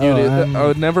never want you Oh, to. I'm- I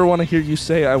would never want to hear you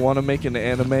say I want to make an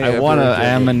anime. I ever want to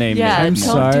again." anime. Yeah, I'm don't do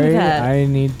sorry. that. I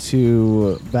need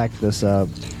to back this up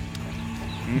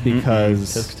because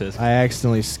Tisk, tisk. I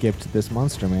accidentally skipped this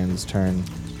Monster Man's turn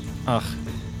Ugh.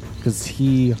 because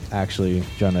he actually,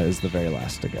 Jonah, is the very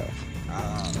last to go.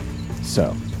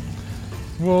 So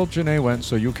Well, Janae went,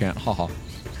 so you can't. Haha.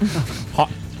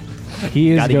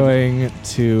 he is Got him. going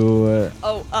to.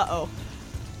 Oh, uh-oh.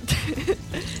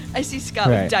 I see Scott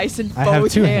Right. with dice in I have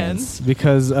both 2 hands. hands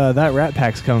because that rat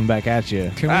pack's coming back at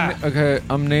you, Can Ah. we? Okay,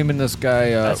 I'm naming this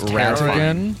guy That's Rat terrifying.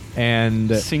 again.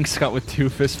 and Sing Scott with 2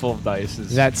 fistful of dice.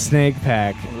 Is that snake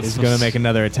pack This is going to was- make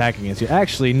another attack against you.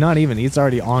 Actually, not even. It's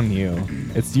already on you.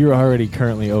 You're already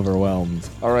currently overwhelmed.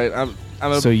 All right, I'm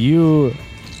a, So you,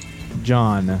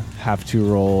 John, have to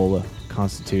roll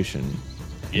Constitution.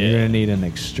 You're Yeah. gonna need an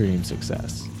extreme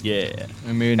success. yeah.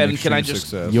 I made an and can I extreme just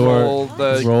success. Your- roll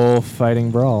the? Roll Fighting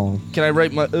Brawl. Can I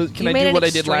write my? Can You I made do an what I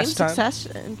did extreme last time? success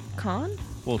in con?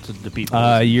 Well, to defeat.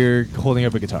 the You're holding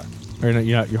up a guitar, or no,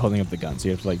 you're not. You're holding up the gun, so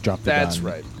you have to like drop the gun. That's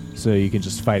right. So you can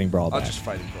just Fighting Brawl I'll back. just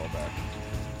fight and roll back.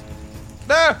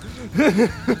 Ah!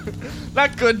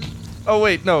 Not good. Oh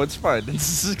wait, no, it's fine. It's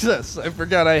a success. I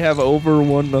forgot I have over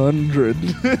 100.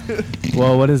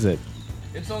 Well, what is it?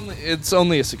 It's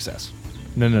only a success.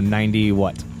 No, 90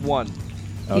 what? 1.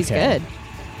 He's Okay. good.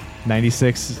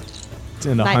 96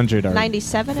 and 100 are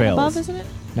 97 and fails. above, isn't it?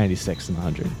 96 and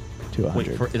 100 to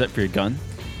 100. Wait, is that for your gun?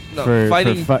 No, for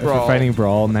fighting for brawl. Fighting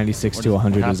Brawl, 96 What to is-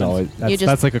 100 what is happens? always You just-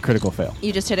 that's like a critical fail.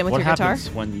 You just hit him with What your guitar?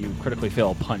 happens when you critically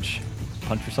fail a punch?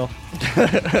 Punch yourself?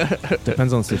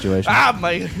 Depends on the situation. Ah,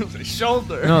 my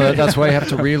shoulder. No, that's why you have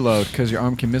to reload because your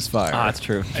arm can misfire. Ah, that's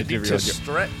true. I need to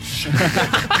stretch.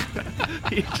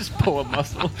 You just pull a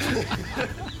muscle.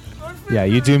 Yeah,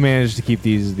 you do manage to keep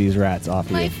these rats off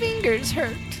you. fingers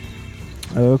hurt.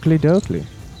 Oakley dokley.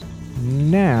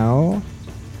 Now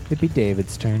it'd be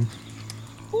David's turn.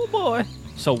 Oh boy.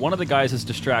 So one of the guys is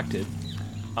distracted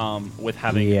with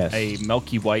having Yes. a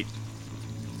milky white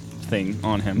thing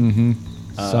on him. Mm-hmm.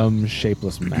 Some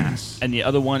shapeless mass. And the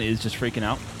other one is just freaking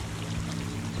out.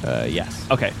 Yes.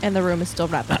 Okay. And the room is still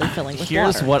rapidly filling with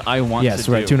Here's water. what I want Yes,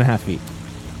 to we're do. at 2.5 feet.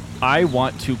 I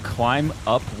want to climb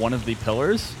up one of the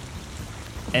pillars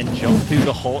and jump through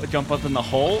the hole, jump up in the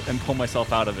hole, and pull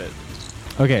myself out of it.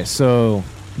 Okay, so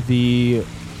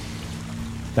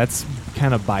that's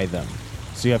kind of by them.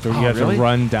 So you have to really? to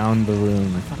run down the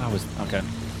room. I thought I was okay.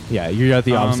 Yeah, you're at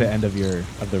the opposite Um, end of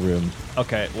the room.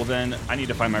 Okay, well then I need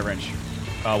to find my wrench.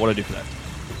 What do I do for that?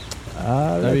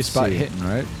 That'd be Let's spot see. hitting,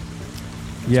 right?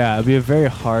 Yeah, it'd be a very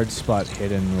hard spot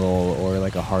hidden roll or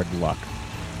like a hard luck.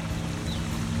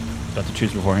 Do I have to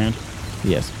choose beforehand?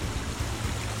 Yes.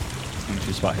 I'm gonna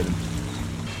choose spot hidden.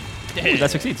 Ooh, that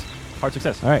succeeds. Hard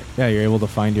success. All right. Yeah, you're able to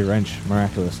find your wrench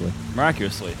miraculously.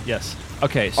 Miraculously, yes.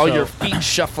 Okay, so All your feet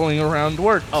shuffling around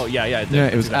work. Oh yeah, yeah. Yeah,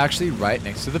 it was Exactly. actually right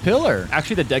next to the pillar.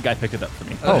 Actually, the dead guy picked it up for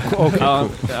me. Oh, cool. Okay,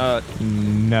 cool.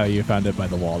 No, you found it by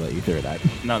the wall that you threw it at.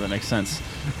 No, that makes sense.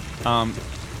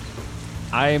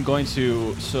 I am going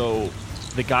to. So,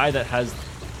 the guy that has,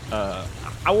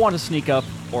 I want to sneak up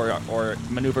or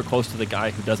maneuver close to the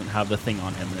guy who doesn't have the thing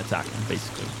on him and attack him,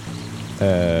 basically.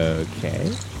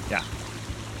 Okay. Yeah,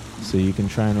 So you can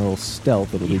try and roll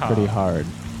stealth. It'll be Yeehaw. pretty hard.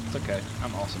 it's okay.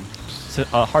 I'm awesome.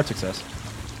 Hard success.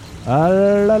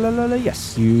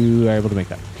 Yes, you are able to make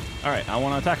that. All right, I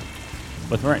want to attack him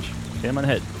with my wrench. Hit him on the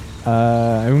head.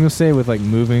 I'm gonna say with like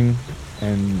moving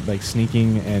and like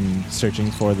sneaking and searching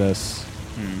for this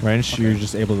wrench, okay. you're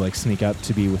just able to like sneak up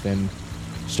to be within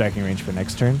striking range for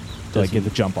next turn to Does like get he-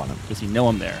 the jump on him. Does he know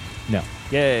I'm there? No,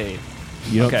 Yay.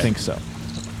 you don't Okay. think so.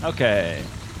 Okay.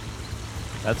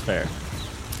 That's fair.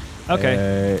 Okay.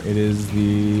 It is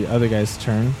the other guy's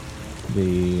turn.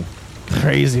 The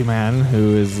crazy man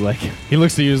who is like, he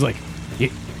looks at you as like,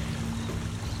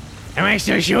 am I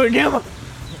still shooting him?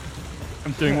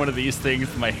 I'm doing one of these things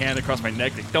with my hand across my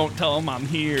neck. Like, don't tell him I'm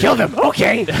here. Killed him.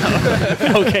 Okay.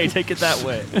 Okay, take it that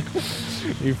way.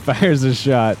 He fires a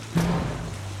shot.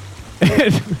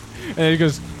 And he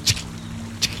goes,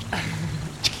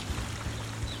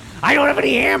 I don't have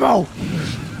any ammo.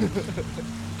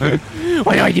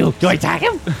 What do I do? Do I attack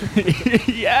him?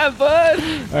 Yeah, bud.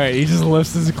 All right, he just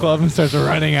lifts his club and starts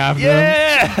running after him.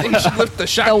 Yeah. You should lift the The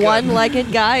shotgun.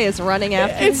 one-legged guy is running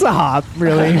after. It's a hop,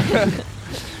 really.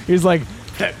 He's like,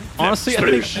 Honestly, I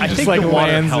think just, like, the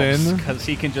water lands helps in. because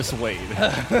he can just wade.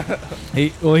 he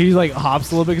like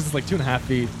hops a little bit because it's like 2.5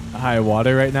 feet high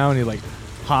water right now, and he like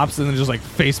hops and then just like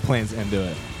face plants into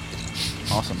it.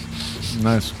 Awesome.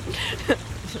 Nice.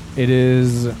 It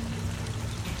is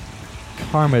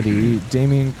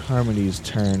Damien Carmody's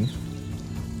turn,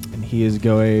 and he is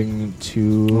going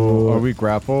to. Are we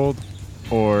grappled?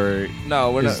 Or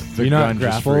No, we're not. is the You're not gun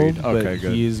just grappled, freed? but Okay,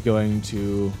 good. he is going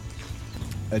to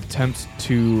attempt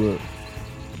to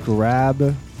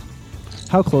grab.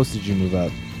 How close did you move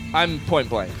up? I'm point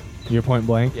blank. You're point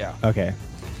blank? Yeah. Okay.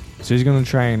 So he's going to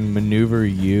try and maneuver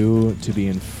you to be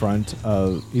in front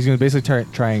of. He's going to basically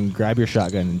try and grab your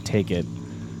shotgun and take it,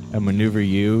 and maneuver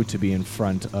you to be in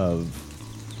front of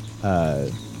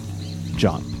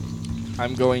John.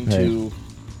 I'm going to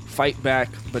fight back,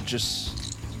 but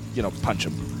just, punch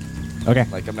him. Okay.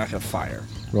 Like, I'm not going to fire.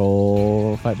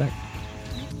 Roll fight back.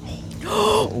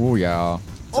 Oh, yeah.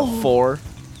 It's a 4.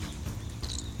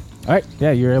 All right.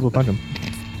 Yeah, you're able to punch him.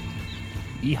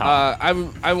 Yeehaw.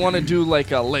 I want to do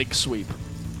like a leg sweep.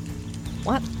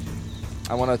 What?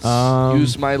 I want to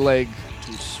use my leg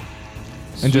to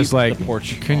And just sweep like the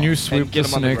porch. Can you sweep get the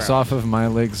him on the snakes ground. off of my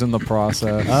legs in the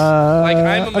process? Like,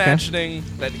 I'm okay. imagining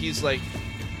that he's like,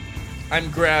 I'm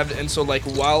grabbed, and so like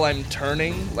while I'm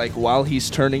turning, like while he's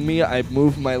turning me, I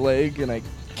move my leg and I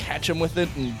catch him with it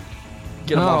and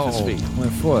get him off his Ow, feet. My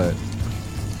foot.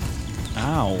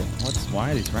 Ow.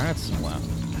 Why are these rats so loud?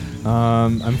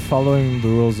 I'm following the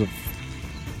rules of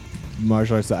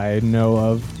martial arts that I know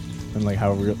of, and like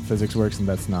how real physics works, and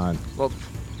that's not Well,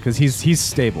 because he's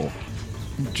stable.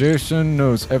 Jason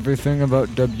knows everything about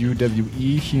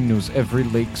WWE. He knows every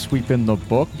leg sweep in the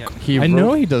book. Yep. He I wrote-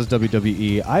 know he does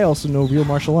WWE. I also know real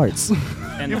martial arts.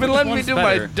 And you've been which letting me one's do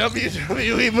better? my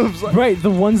WWE moves. Like, Right,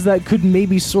 the ones that could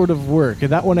maybe sort of work.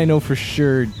 And that one I know for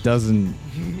sure doesn't.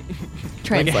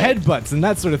 Translate. Like headbutts and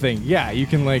that sort of thing. Yeah, you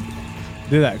can like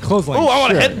do that. Clothesline. oh, I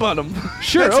want to sure. headbutt him.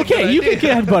 Sure, That's a okay, good you can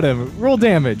idea. headbutt him. Roll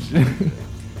damage.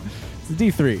 It's a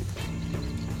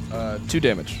D3. 2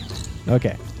 damage.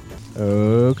 Okay.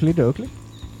 Oakley dokley.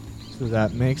 So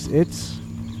that makes it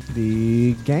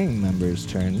the gang members'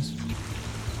 turns.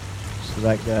 So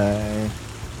that guy.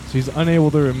 So he's unable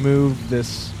to remove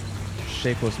this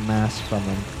shapeless mass from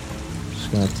him.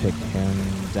 Just gonna take him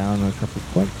down a couple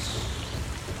points.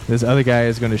 This other guy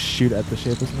is gonna shoot at the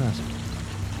shapeless mass.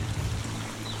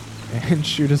 and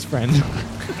shoot his friend.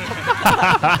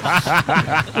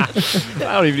 I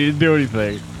don't even need to do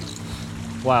anything.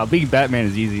 Wow, being Batman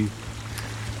is easy.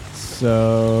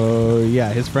 So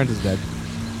yeah, his friend is dead.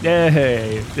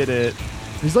 Yay, did it.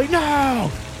 He's like,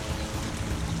 no.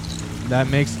 That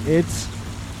makes it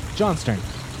John's turn.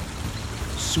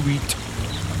 Sweet.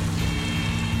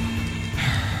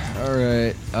 All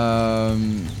right.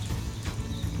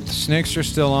 Snakes are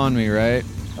still on me, right?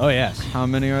 Oh yes, How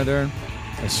many are there?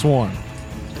 a swarm.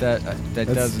 That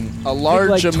That's- doesn't. A large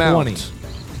like amount.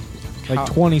 20. Like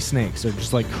 20 snakes are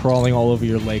just like crawling all over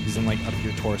your legs and like up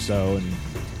your torso, and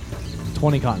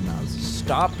 20 cottonmouths.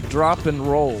 Stop, drop, and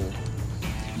roll.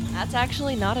 That's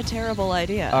actually not a terrible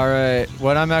idea. All right.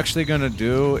 What I'm actually gonna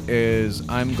do is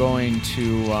I'm going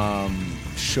to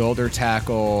shoulder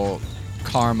tackle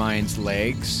Carmine's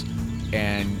legs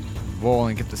and roll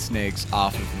and get the snakes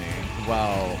off of me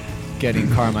while getting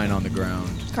Carmine on the ground.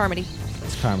 Carmody.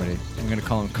 It's Carmody. I'm gonna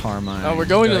call him Carmine. Oh, we're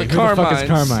going to the Who the fuck Carmines. is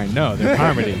Carmine? No, they're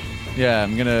Carmody. Yeah,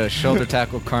 I'm gonna shoulder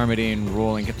tackle Carmody and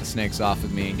roll and get the snakes off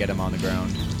of me and get him on the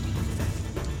ground.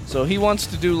 So he wants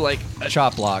to do like A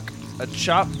chop block. a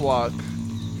chop block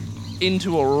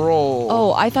into a roll.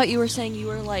 Oh, I thought you were saying you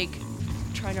were like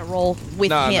trying to roll with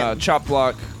no, him. no, chop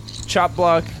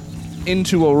block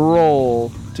into a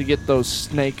roll to get those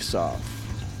snakes off.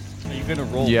 Are you gonna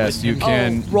roll? Yes, with you him?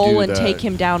 can roll do and that. take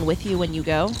him down with you when you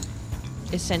go.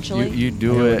 Essentially. You I do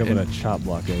gotta it. look up in- what a chop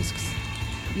block is. 'Cause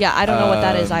yeah, I don't know what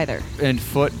that is either. In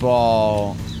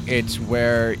football, it's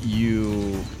where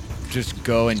you just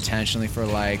go intentionally for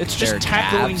like It's their just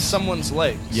tackling calves. someone's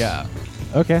legs. Yeah.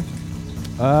 Okay.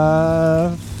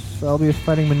 That'll be a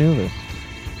fighting maneuver.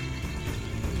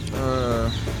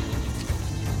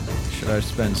 Should I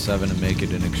spend 7 to make it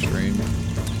an extreme?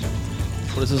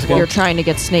 What is this You're again? trying to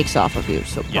get snakes off of you,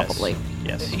 so Yes. probably.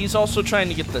 Yes. He's also trying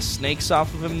to get the snakes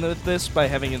off of him with this by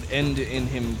having an end in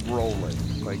him rolling.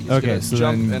 Like he's Okay, gonna so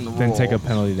jump then, and roll. then take a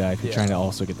penalty die if you're Yeah. trying to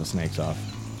also get the snakes off.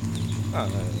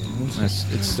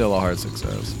 It's still a hard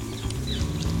success.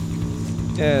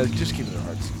 Yeah, just keep it a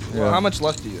hard success. Well, Yeah. how much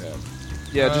luck do you have?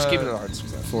 Yeah, just keep it a hard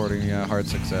success. 40, yeah, hard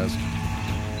success.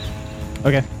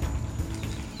 Okay.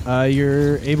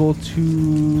 You're able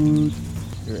to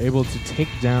take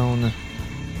down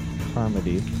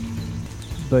Carmody,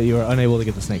 but you are unable to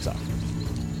get the snakes off.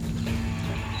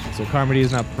 So Carmody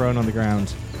is now prone on the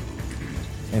ground,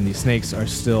 and the snakes are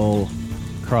still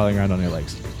crawling around on your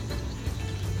legs.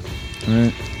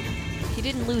 Alright. He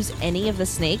didn't lose any of the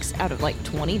snakes out of like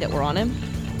 20 that were on him.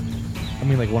 I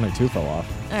mean, like 1 or 2 fell off,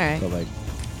 All right. but like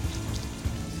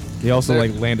they also They're-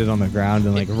 like landed on the ground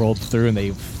and like rolled through, and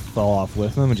they fell off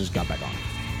with them and just got back on.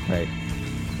 Right.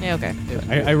 Yeah, okay.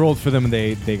 I rolled for them, and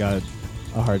they got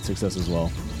a hard success as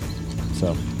well.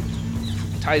 So,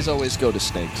 Ties always go to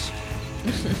snakes.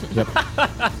 yep,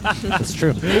 that's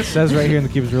true. It says right here in the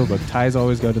Keeper's Rulebook, ties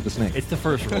always go to the snake. It's the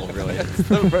first roll, really. It's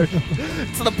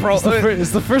the pro. It's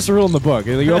the first rule in the book.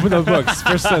 You open the book, it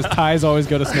first says ties always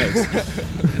go to snakes.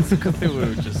 It's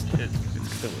Cthulhu. It's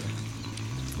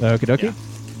Cthulhu. Okie dokie.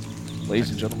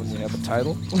 Ladies and gentlemen, we have a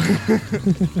title.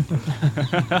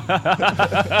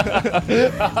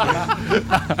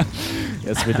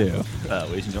 Yes, we do.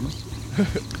 Ladies and gentlemen,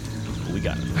 we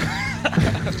got it.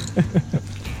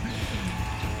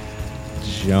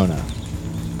 Jonah,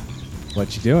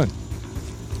 what you doing?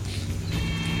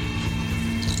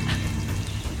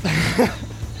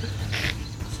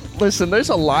 Listen, there's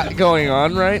a lot going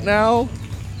on right now.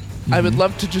 I would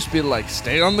love to just be like,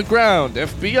 stay on the ground,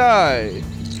 FBI.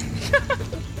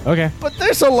 Okay. But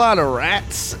there's a lot of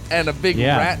rats and a big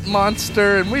Yeah. rat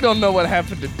monster, and we don't know what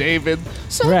happened to David.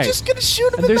 So I'm Right. just gonna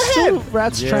shoot him And in there's the still head.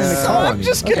 rats trying to So call on I'm you.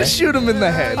 just gonna Okay. shoot him in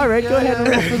the head. All right, go ahead and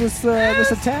roll for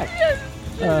this attack.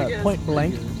 Point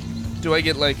blank. Do I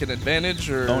get like an advantage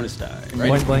or Bonus die.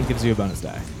 Point blank gives you a bonus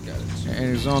die,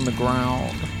 And he's on the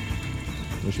ground.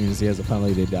 which means he has a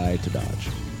penalty die to dodge.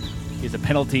 He's a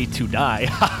penalty to die.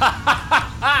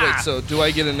 Wait, so do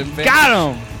I get an advantage?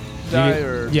 Got him. Die You get-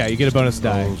 or yeah, you get a bonus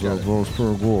die. That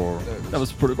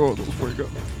was pretty good. That was pretty good.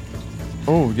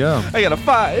 Oh, yeah. I got a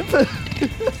 5.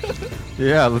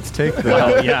 Yeah, let's take that.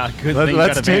 Well, yeah, good thing you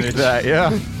got advantage.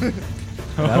 yeah.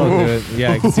 That'll do it.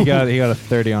 Yeah, because he got a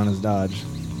 30 on his dodge.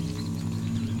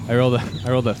 I rolled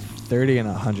a 30 and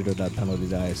a 100 with that penalty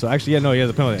die. So actually, yeah, no, he has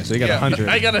a penalty die. So he got a 100.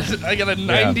 I got a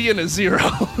 90 and a 0.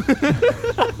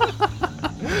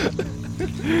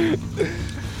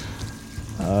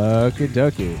 Okie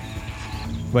dokie.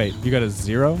 Wait, you got a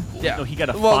 0? Yeah. No, he got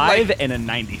a Well, 5 like- and a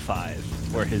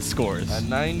 95 were his scores. A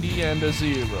 90 and a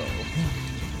 0.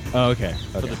 Oh, okay.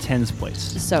 for the tens place.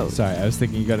 So Sorry, I was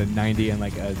thinking you got a 90 and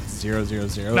like a 000. No.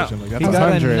 Which I'm like, He that's got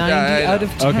a 100. 90 Yeah, I out of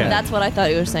 10. Okay. that's what I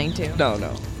thought you were saying too. No,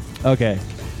 no. Okay.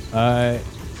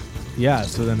 Yeah,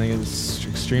 so then they get this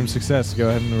extreme success. Go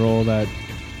ahead and roll that.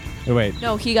 Oh, wait.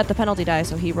 No, he got the penalty die,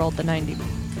 so he rolled the 90.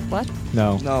 What?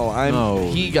 No.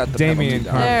 No, he got the Damien penalty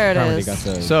die. There it Carmody is. got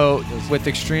the So with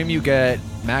extreme, you get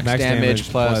max damage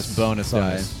plus bonus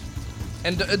die.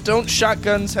 And don't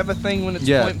shotguns have a thing when it's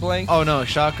point blank? Oh no,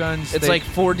 shotguns. It's like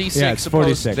 4d6 Yeah, it's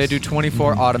opposed 46. they do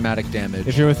 24 automatic damage.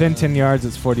 If you're within 10 yards,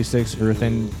 it's 46. If you're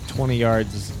within 20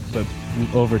 yards, but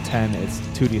over 10, it's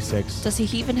 2d6. Does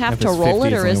he even have If to it's roll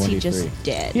 50, it, or it's is only he just 1d3.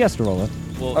 dead? He has to roll it.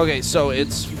 Well, Okay, so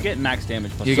it's you get max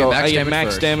damage plus. You so get max I get damage max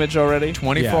first. damage already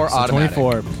 24 yeah, so automatic.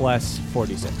 24 plus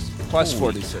 46. plus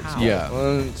Holy 46. cow. Yeah.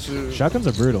 1, 2. Shotguns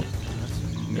are brutal.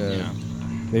 yeah.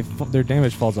 Their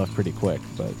damage falls off pretty quick,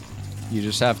 but You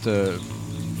just have to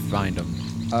find them.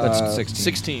 That's 16.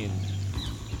 16.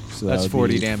 so that That's would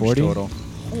 40 be damage 40? total.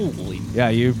 Holy Yeah,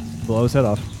 you blow his head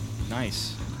off.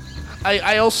 nice.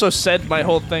 I also said my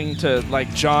whole thing to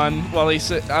like John while he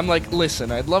said, I'm like,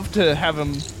 listen, I'd love to have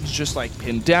him just like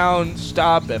pinned down,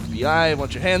 stop, FBI,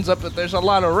 want your hands up, but there's a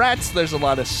lot of rats, there's a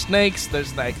lot of snakes,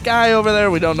 there's that guy over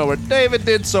there, we don't know what David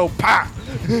did, so pa!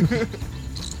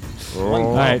 One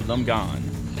All right. I'm gone.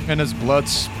 And his blood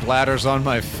splatters on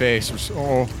my face.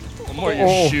 Oh, Or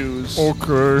your shoes.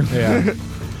 okay. Yeah.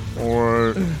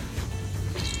 Or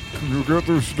can you get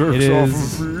those sticks It off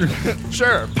is- of me?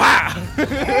 Sure, pa!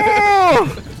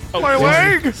 My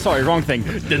leg! Sorry, wrong thing.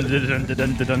 Dun, dun, dun, dun,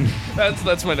 dun, dun, dun.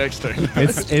 That's my next turn.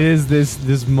 It is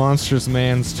this monstrous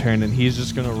man's turn, and he's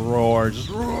just gonna roar, just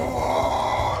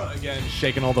roar again,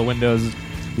 shaking all the windows.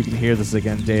 You can hear this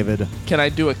again, David. Can I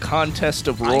do a contest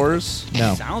of roars?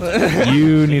 No, Sounds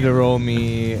you need to roll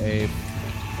me a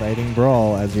fighting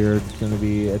brawl as you're gonna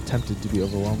be attempted to be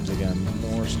overwhelmed again.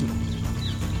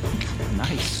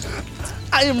 nice.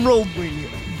 I am rolling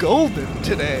golden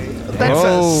today. That's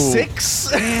Oh. a 6.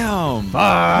 Damn.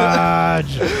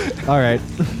 Fudge! All right.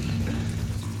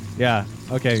 Yeah.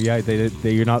 Okay. Yeah.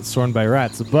 You're not sworn by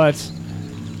rats, but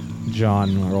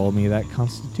John, roll me that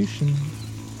Constitution.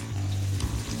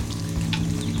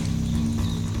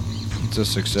 It's a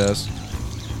success.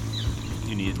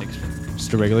 You need an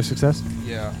Just a regular success.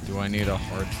 Yeah. Do I need a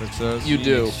hard success? You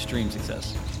do. extreme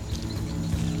success.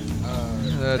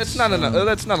 That's not enough.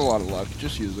 That's not a lot of luck.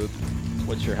 Just use it.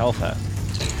 What's your health at?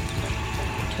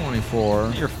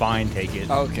 24. You're fine. Take it.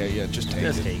 Okay, yeah, just take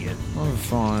Just it. take it. I'm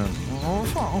fine.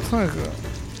 I'll take it.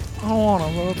 I don't want to,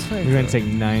 but I'll take You're gonna take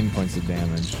 9 points of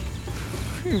damage.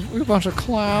 You bunch of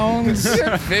clowns.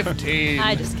 15.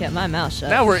 I just kept my mouth shut.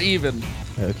 Now we're even.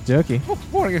 Okie dokie.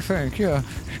 What do you think? Yeah.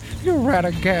 You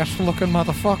rat-a-gas-looking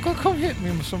motherfucker. Come hit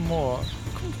me some more.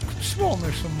 Come smell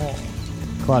me some more.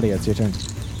 Claudia, it's your turn.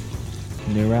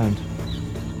 New round.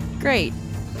 Great.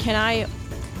 Can I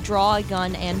draw a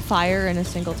gun and fire in a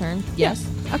single turn? Yes.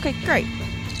 Okay, great.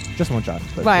 Just one shot.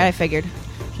 But Right, yeah. I figured.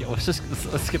 Yeah, let's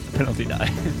skip the penalty die.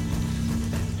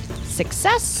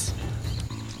 Success.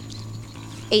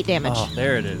 8 damage. Oh,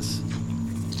 there it is.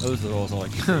 Those are the rolls I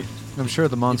like to see. I'm sure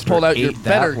the monster Pulled out your ate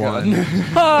better that one. gun.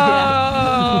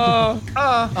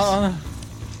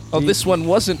 Oh, this one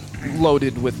wasn't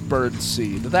loaded with bird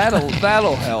seed.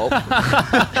 That'll help.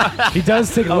 He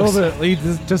does take a little bit. He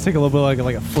does take a little bit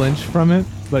like a flinch from it,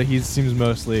 but he seems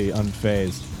mostly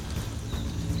unfazed.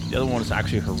 The other one was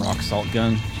actually her rock salt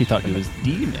gun. She thought it was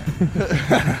demon.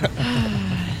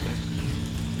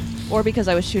 Or because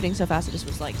I was shooting so fast, it just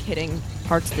was like hitting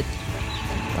parts that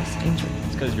less danger.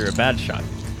 It's because you're a bad shot.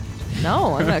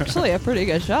 No, I'm actually a pretty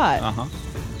good shot. Uh huh.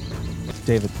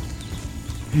 David,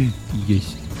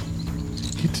 Yes.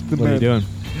 what are you doing?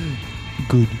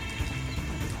 Good.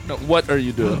 No, what are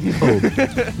you doing? Oh,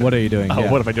 what are you doing? Oh,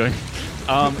 Yeah. what am I doing?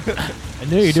 I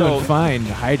know you're So- doing fine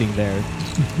hiding there.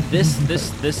 this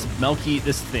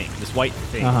white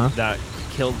thing Uh-huh. that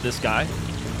killed this guy.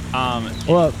 Well,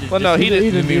 Well, no, he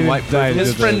didn't mean white die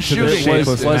His to friend the, to the shooting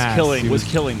shapeless was mass. killing He was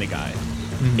killing the guy.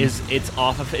 Mhm. Is it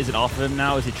off of him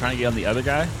now? Is he trying to get on the other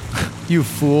guy? You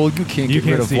fool. You can't You get rid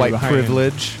can't of see white behind him.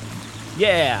 privilege.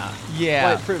 Yeah.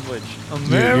 Yeah. White privilege.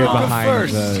 You're behind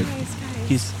first.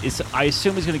 the. I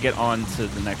assume he's gonna get on to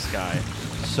the next guy.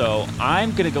 So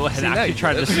I'm gonna go ahead and See, now actually you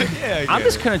try get to. it. I'm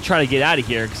just gonna try to get out of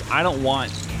here because I don't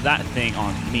want that thing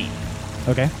on me.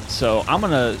 Okay. So I'm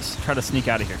gonna try to sneak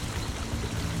out of here.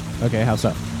 Okay. How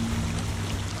so?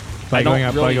 By I don't going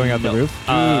out. By really going out the know. roof.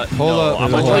 Pull no, up- I'm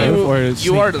pull gonna up- try to- or you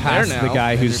sneak are there past now, the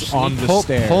guy and who's there's on the Pull,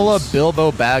 stairs. pull up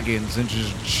Bilbo Baggins and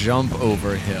just jump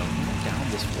over him.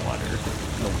 down this water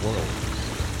in the world.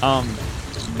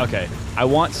 Okay. I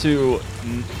want to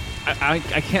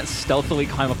I can't stealthily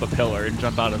climb up a pillar and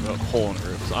jump out of a hole in the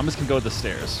roof, so I'm just gonna go to the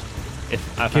stairs.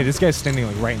 Okay, this guy's standing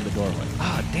like right in the doorway.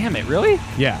 Ah, damn it! Really?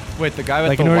 Yeah, Wait, the guy with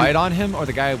Like, the in order- white on him or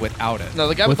the guy without it? No,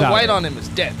 the guy with the Without white it. on him is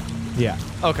dead. yeah.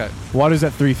 Okay. Water's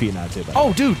at 3 feet now too. But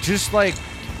Oh, dude, just like,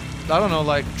 I don't know,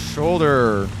 like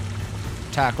shoulder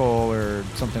tackle or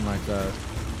something like that.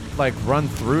 Like run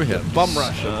through him. Bum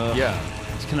rush. Yeah.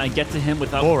 Can I get to him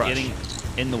without Bull rush. getting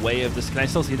in the way of this? Can I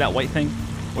still see that white thing,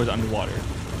 or is it underwater?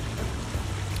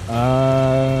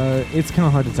 it's kind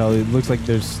of hard to tell. It looks like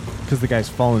because the guy's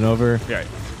fallen over. Yeah. Right.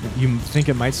 You think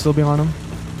it might still be on him?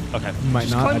 Okay. You might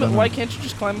Just not. I climb don't it. know. Why can't you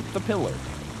just climb up the pillar?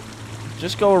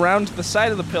 Just go around to the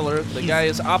side of the pillar. The guy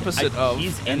is opposite of.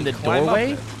 He's in and the climb up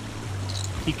doorway. it.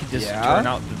 He could just Yeah. turn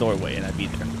out the doorway and I'd be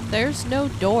there. There's no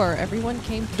door. Everyone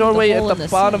came through Doorway the at hole the in the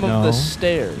bottom ceiling. of No. the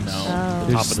stairs. No, Oh.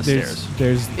 the top of the stairs.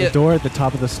 There's the It- door at the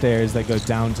top of the stairs that go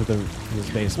down to this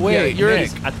basement. Wait, Yeah, you're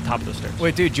Nick. At the top of the stairs.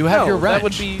 Wait, dude, you have No, your wrench. that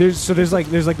would be. There's like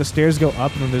the stairs go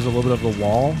up and then there's a little bit of a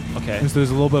wall. Okay. And so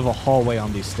there's a little bit of a hallway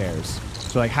on these stairs.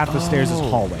 So like half the stairs is Oh.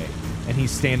 hallway, and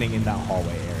he's standing in that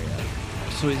hallway area.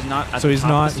 So he's not at So the he's top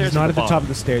not of the stairs he's not or at the top of bottom?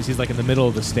 the stairs. He's like in the middle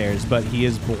of the stairs, but he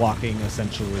is blocking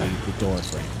essentially the door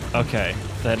frame. Okay.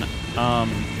 Then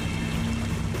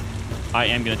I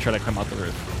am gonna try to climb out the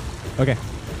roof. Okay.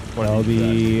 What do That'll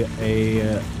you need be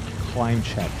a climb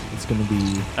check. It's gonna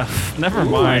be Never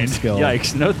Climb mind. skill.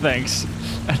 Yikes! No thanks.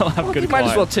 I don't have Well, good you might as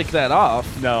climb. well tick that off.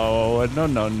 No.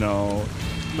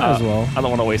 Might as well. I don't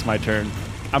want to waste my turn.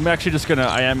 I'm actually just gonna.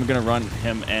 I am gonna run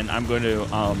him, and I'm going to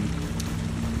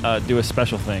do a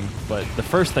special thing. But the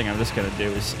first thing I'm just gonna do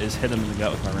is hit him in the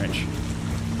gut with my wrench.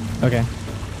 okay.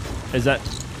 Is that?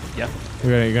 Yeah.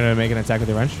 You're gonna make an attack with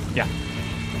your wrench. Yeah.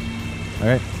 All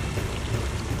right.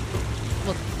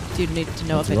 Well, do you need to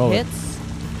know Let's if it roll it. hits?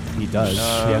 He does. He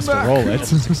has to roll it.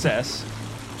 That's a success.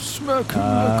 Smack him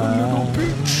like a little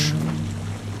bitch.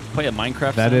 Play a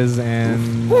Minecraft. That song? is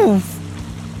an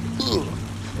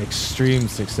extreme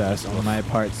success on my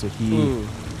part. So he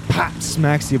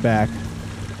smacks you back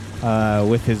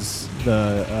with his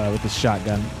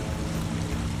shotgun.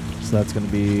 So that's gonna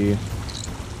be. Ooh,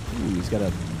 he's got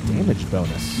a damage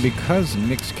bonus. Because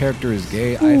Nick's character is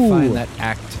gay, I Ooh. find that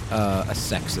act a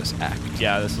sexist act.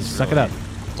 Yeah. This is. Suck really- it up.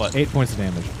 What? 8 points of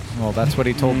damage. Well, that's what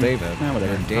he told David. Yeah,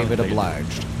 whatever. And David I'll take it.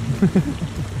 obliged.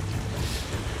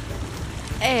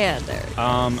 And there.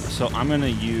 So I'm gonna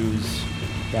use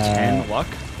 10 luck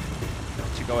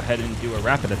to go ahead and do a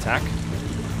rapid attack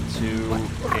to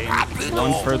gain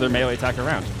one further melee attack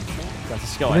around. That's a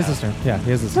skill I It is have. his turn. Yeah,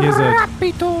 he has a skill.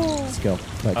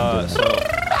 That can do So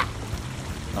that.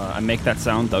 I make that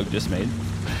sound Doug just made.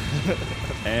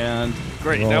 And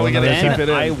Great. Roll Now we gotta another keep attack. it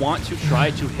in. I want to try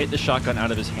to hit the shotgun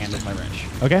out of his hand with my wrench.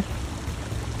 Okay.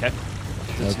 Okay?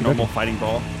 Just Okey-dokey. normal fighting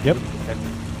ball. Yep. Okay.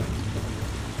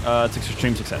 It's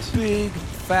extreme success. Big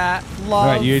fat love.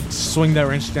 All right, you swing that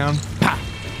wrench down. Pa!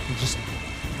 You just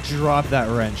drop that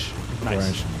wrench. Nice.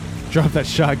 Wrench. Drop that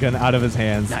shotgun out of his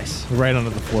hands. Nice. Right onto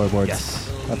the floorboards.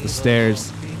 Yes. Up the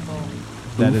stairs.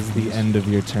 That is the end of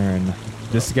your turn.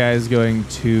 This guy is going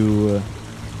to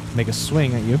make a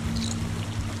swing at you.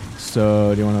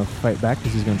 So, do you want to fight back?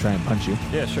 Because he's going to try and punch you.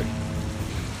 Yeah, sure.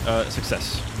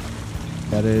 Success.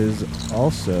 That is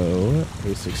also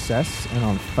a success. And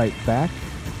on fight back,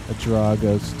 a draw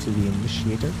goes to the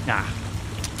initiator. Ah,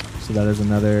 So that is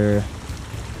another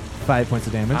 5 points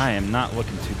of damage. I am not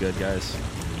looking too good, guys.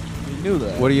 You knew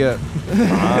that. What are you at?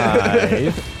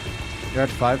 5. You're at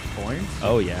 5 points?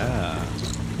 Oh, yeah.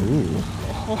 Ooh.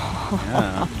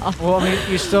 Yeah. Well, I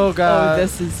mean, you still got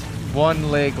this is.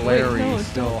 one leg Larry no,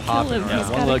 still don't kill hopping him. around. He's Yeah,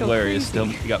 gotta one leg go Larry is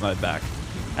crazy. still got my back.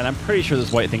 And I'm pretty sure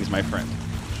this white thing is my friend.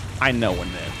 I know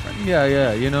when they're a friend. Yeah,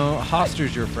 yeah. You know,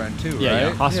 Hoster's your friend too,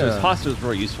 Yeah, right? yeah. Hoster's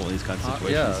very useful in these kinds of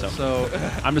situations. Yeah, so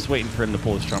so I'm just waiting for him to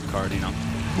pull his trump card, you know.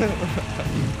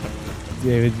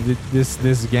 David,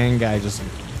 this gang guy just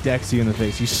decks you in the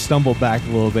face. You stumble back a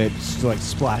little bit, just like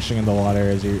splashing in the water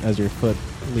as your foot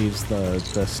leaves the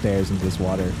stairs into this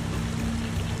water.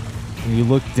 And you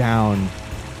look down,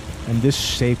 and this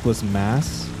shapeless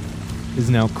mass is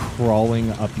now crawling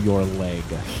up your leg.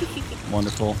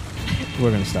 Wonderful.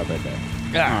 We're gonna stop right there.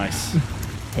 Nice.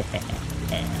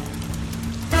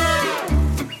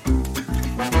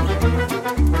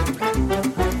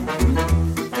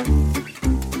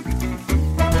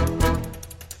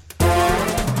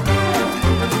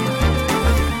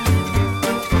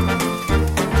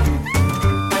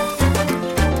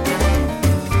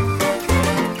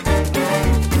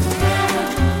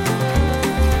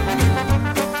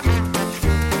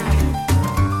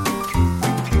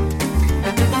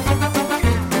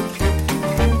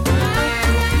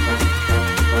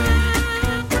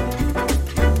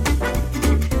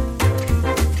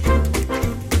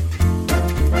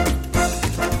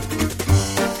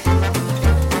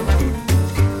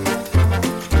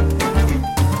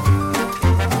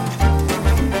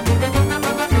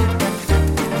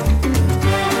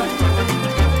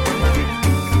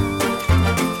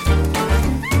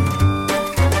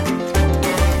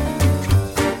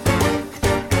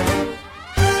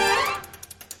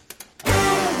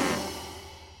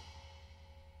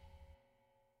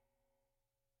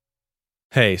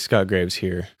 Hey, Scott Graves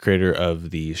here, creator of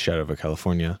the Shadow of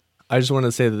California. I just wanted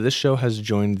to say that this show has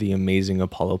joined the amazing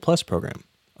Apollo Plus program.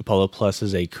 Apollo Plus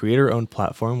is a creator-owned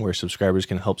platform where subscribers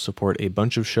can help support a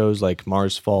bunch of shows like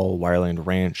Mars Fall, Wireland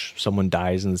Ranch, Someone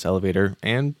Dies in This Elevator,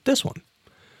 and this one.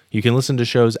 You can listen to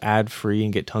shows ad-free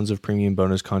and get tons of premium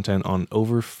bonus content on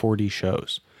over 40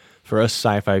 shows. For us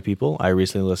sci-fi people, I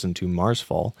recently listened to Mars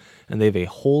Fall, and they have a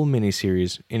whole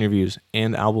miniseries, interviews,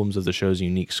 and albums of the show's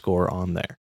unique score on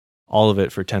there. All of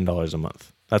it for $10 a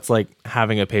month. That's like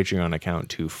having a Patreon account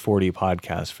to 40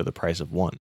 podcasts for the price of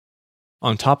one.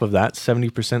 On top of that,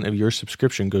 70% of your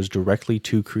subscription goes directly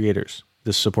to creators.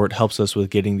 This support helps us with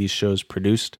getting these shows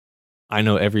produced. I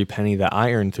know every penny that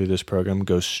I earn through this program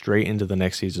goes straight into the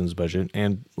next season's budget,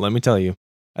 and let me tell you,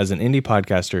 as an indie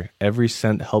podcaster, every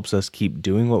cent helps us keep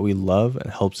doing what we love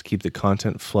and helps keep the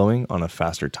content flowing on a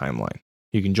faster timeline.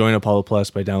 You can join Apollo Plus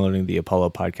by downloading the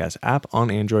Apollo Podcast app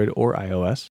on Android or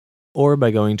iOS, or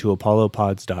by going to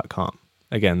apollopods.com.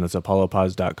 Again, that's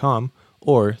apollopods.com,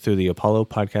 or through the Apollo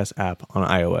Podcast app on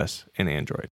iOS and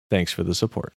Android. Thanks for the support.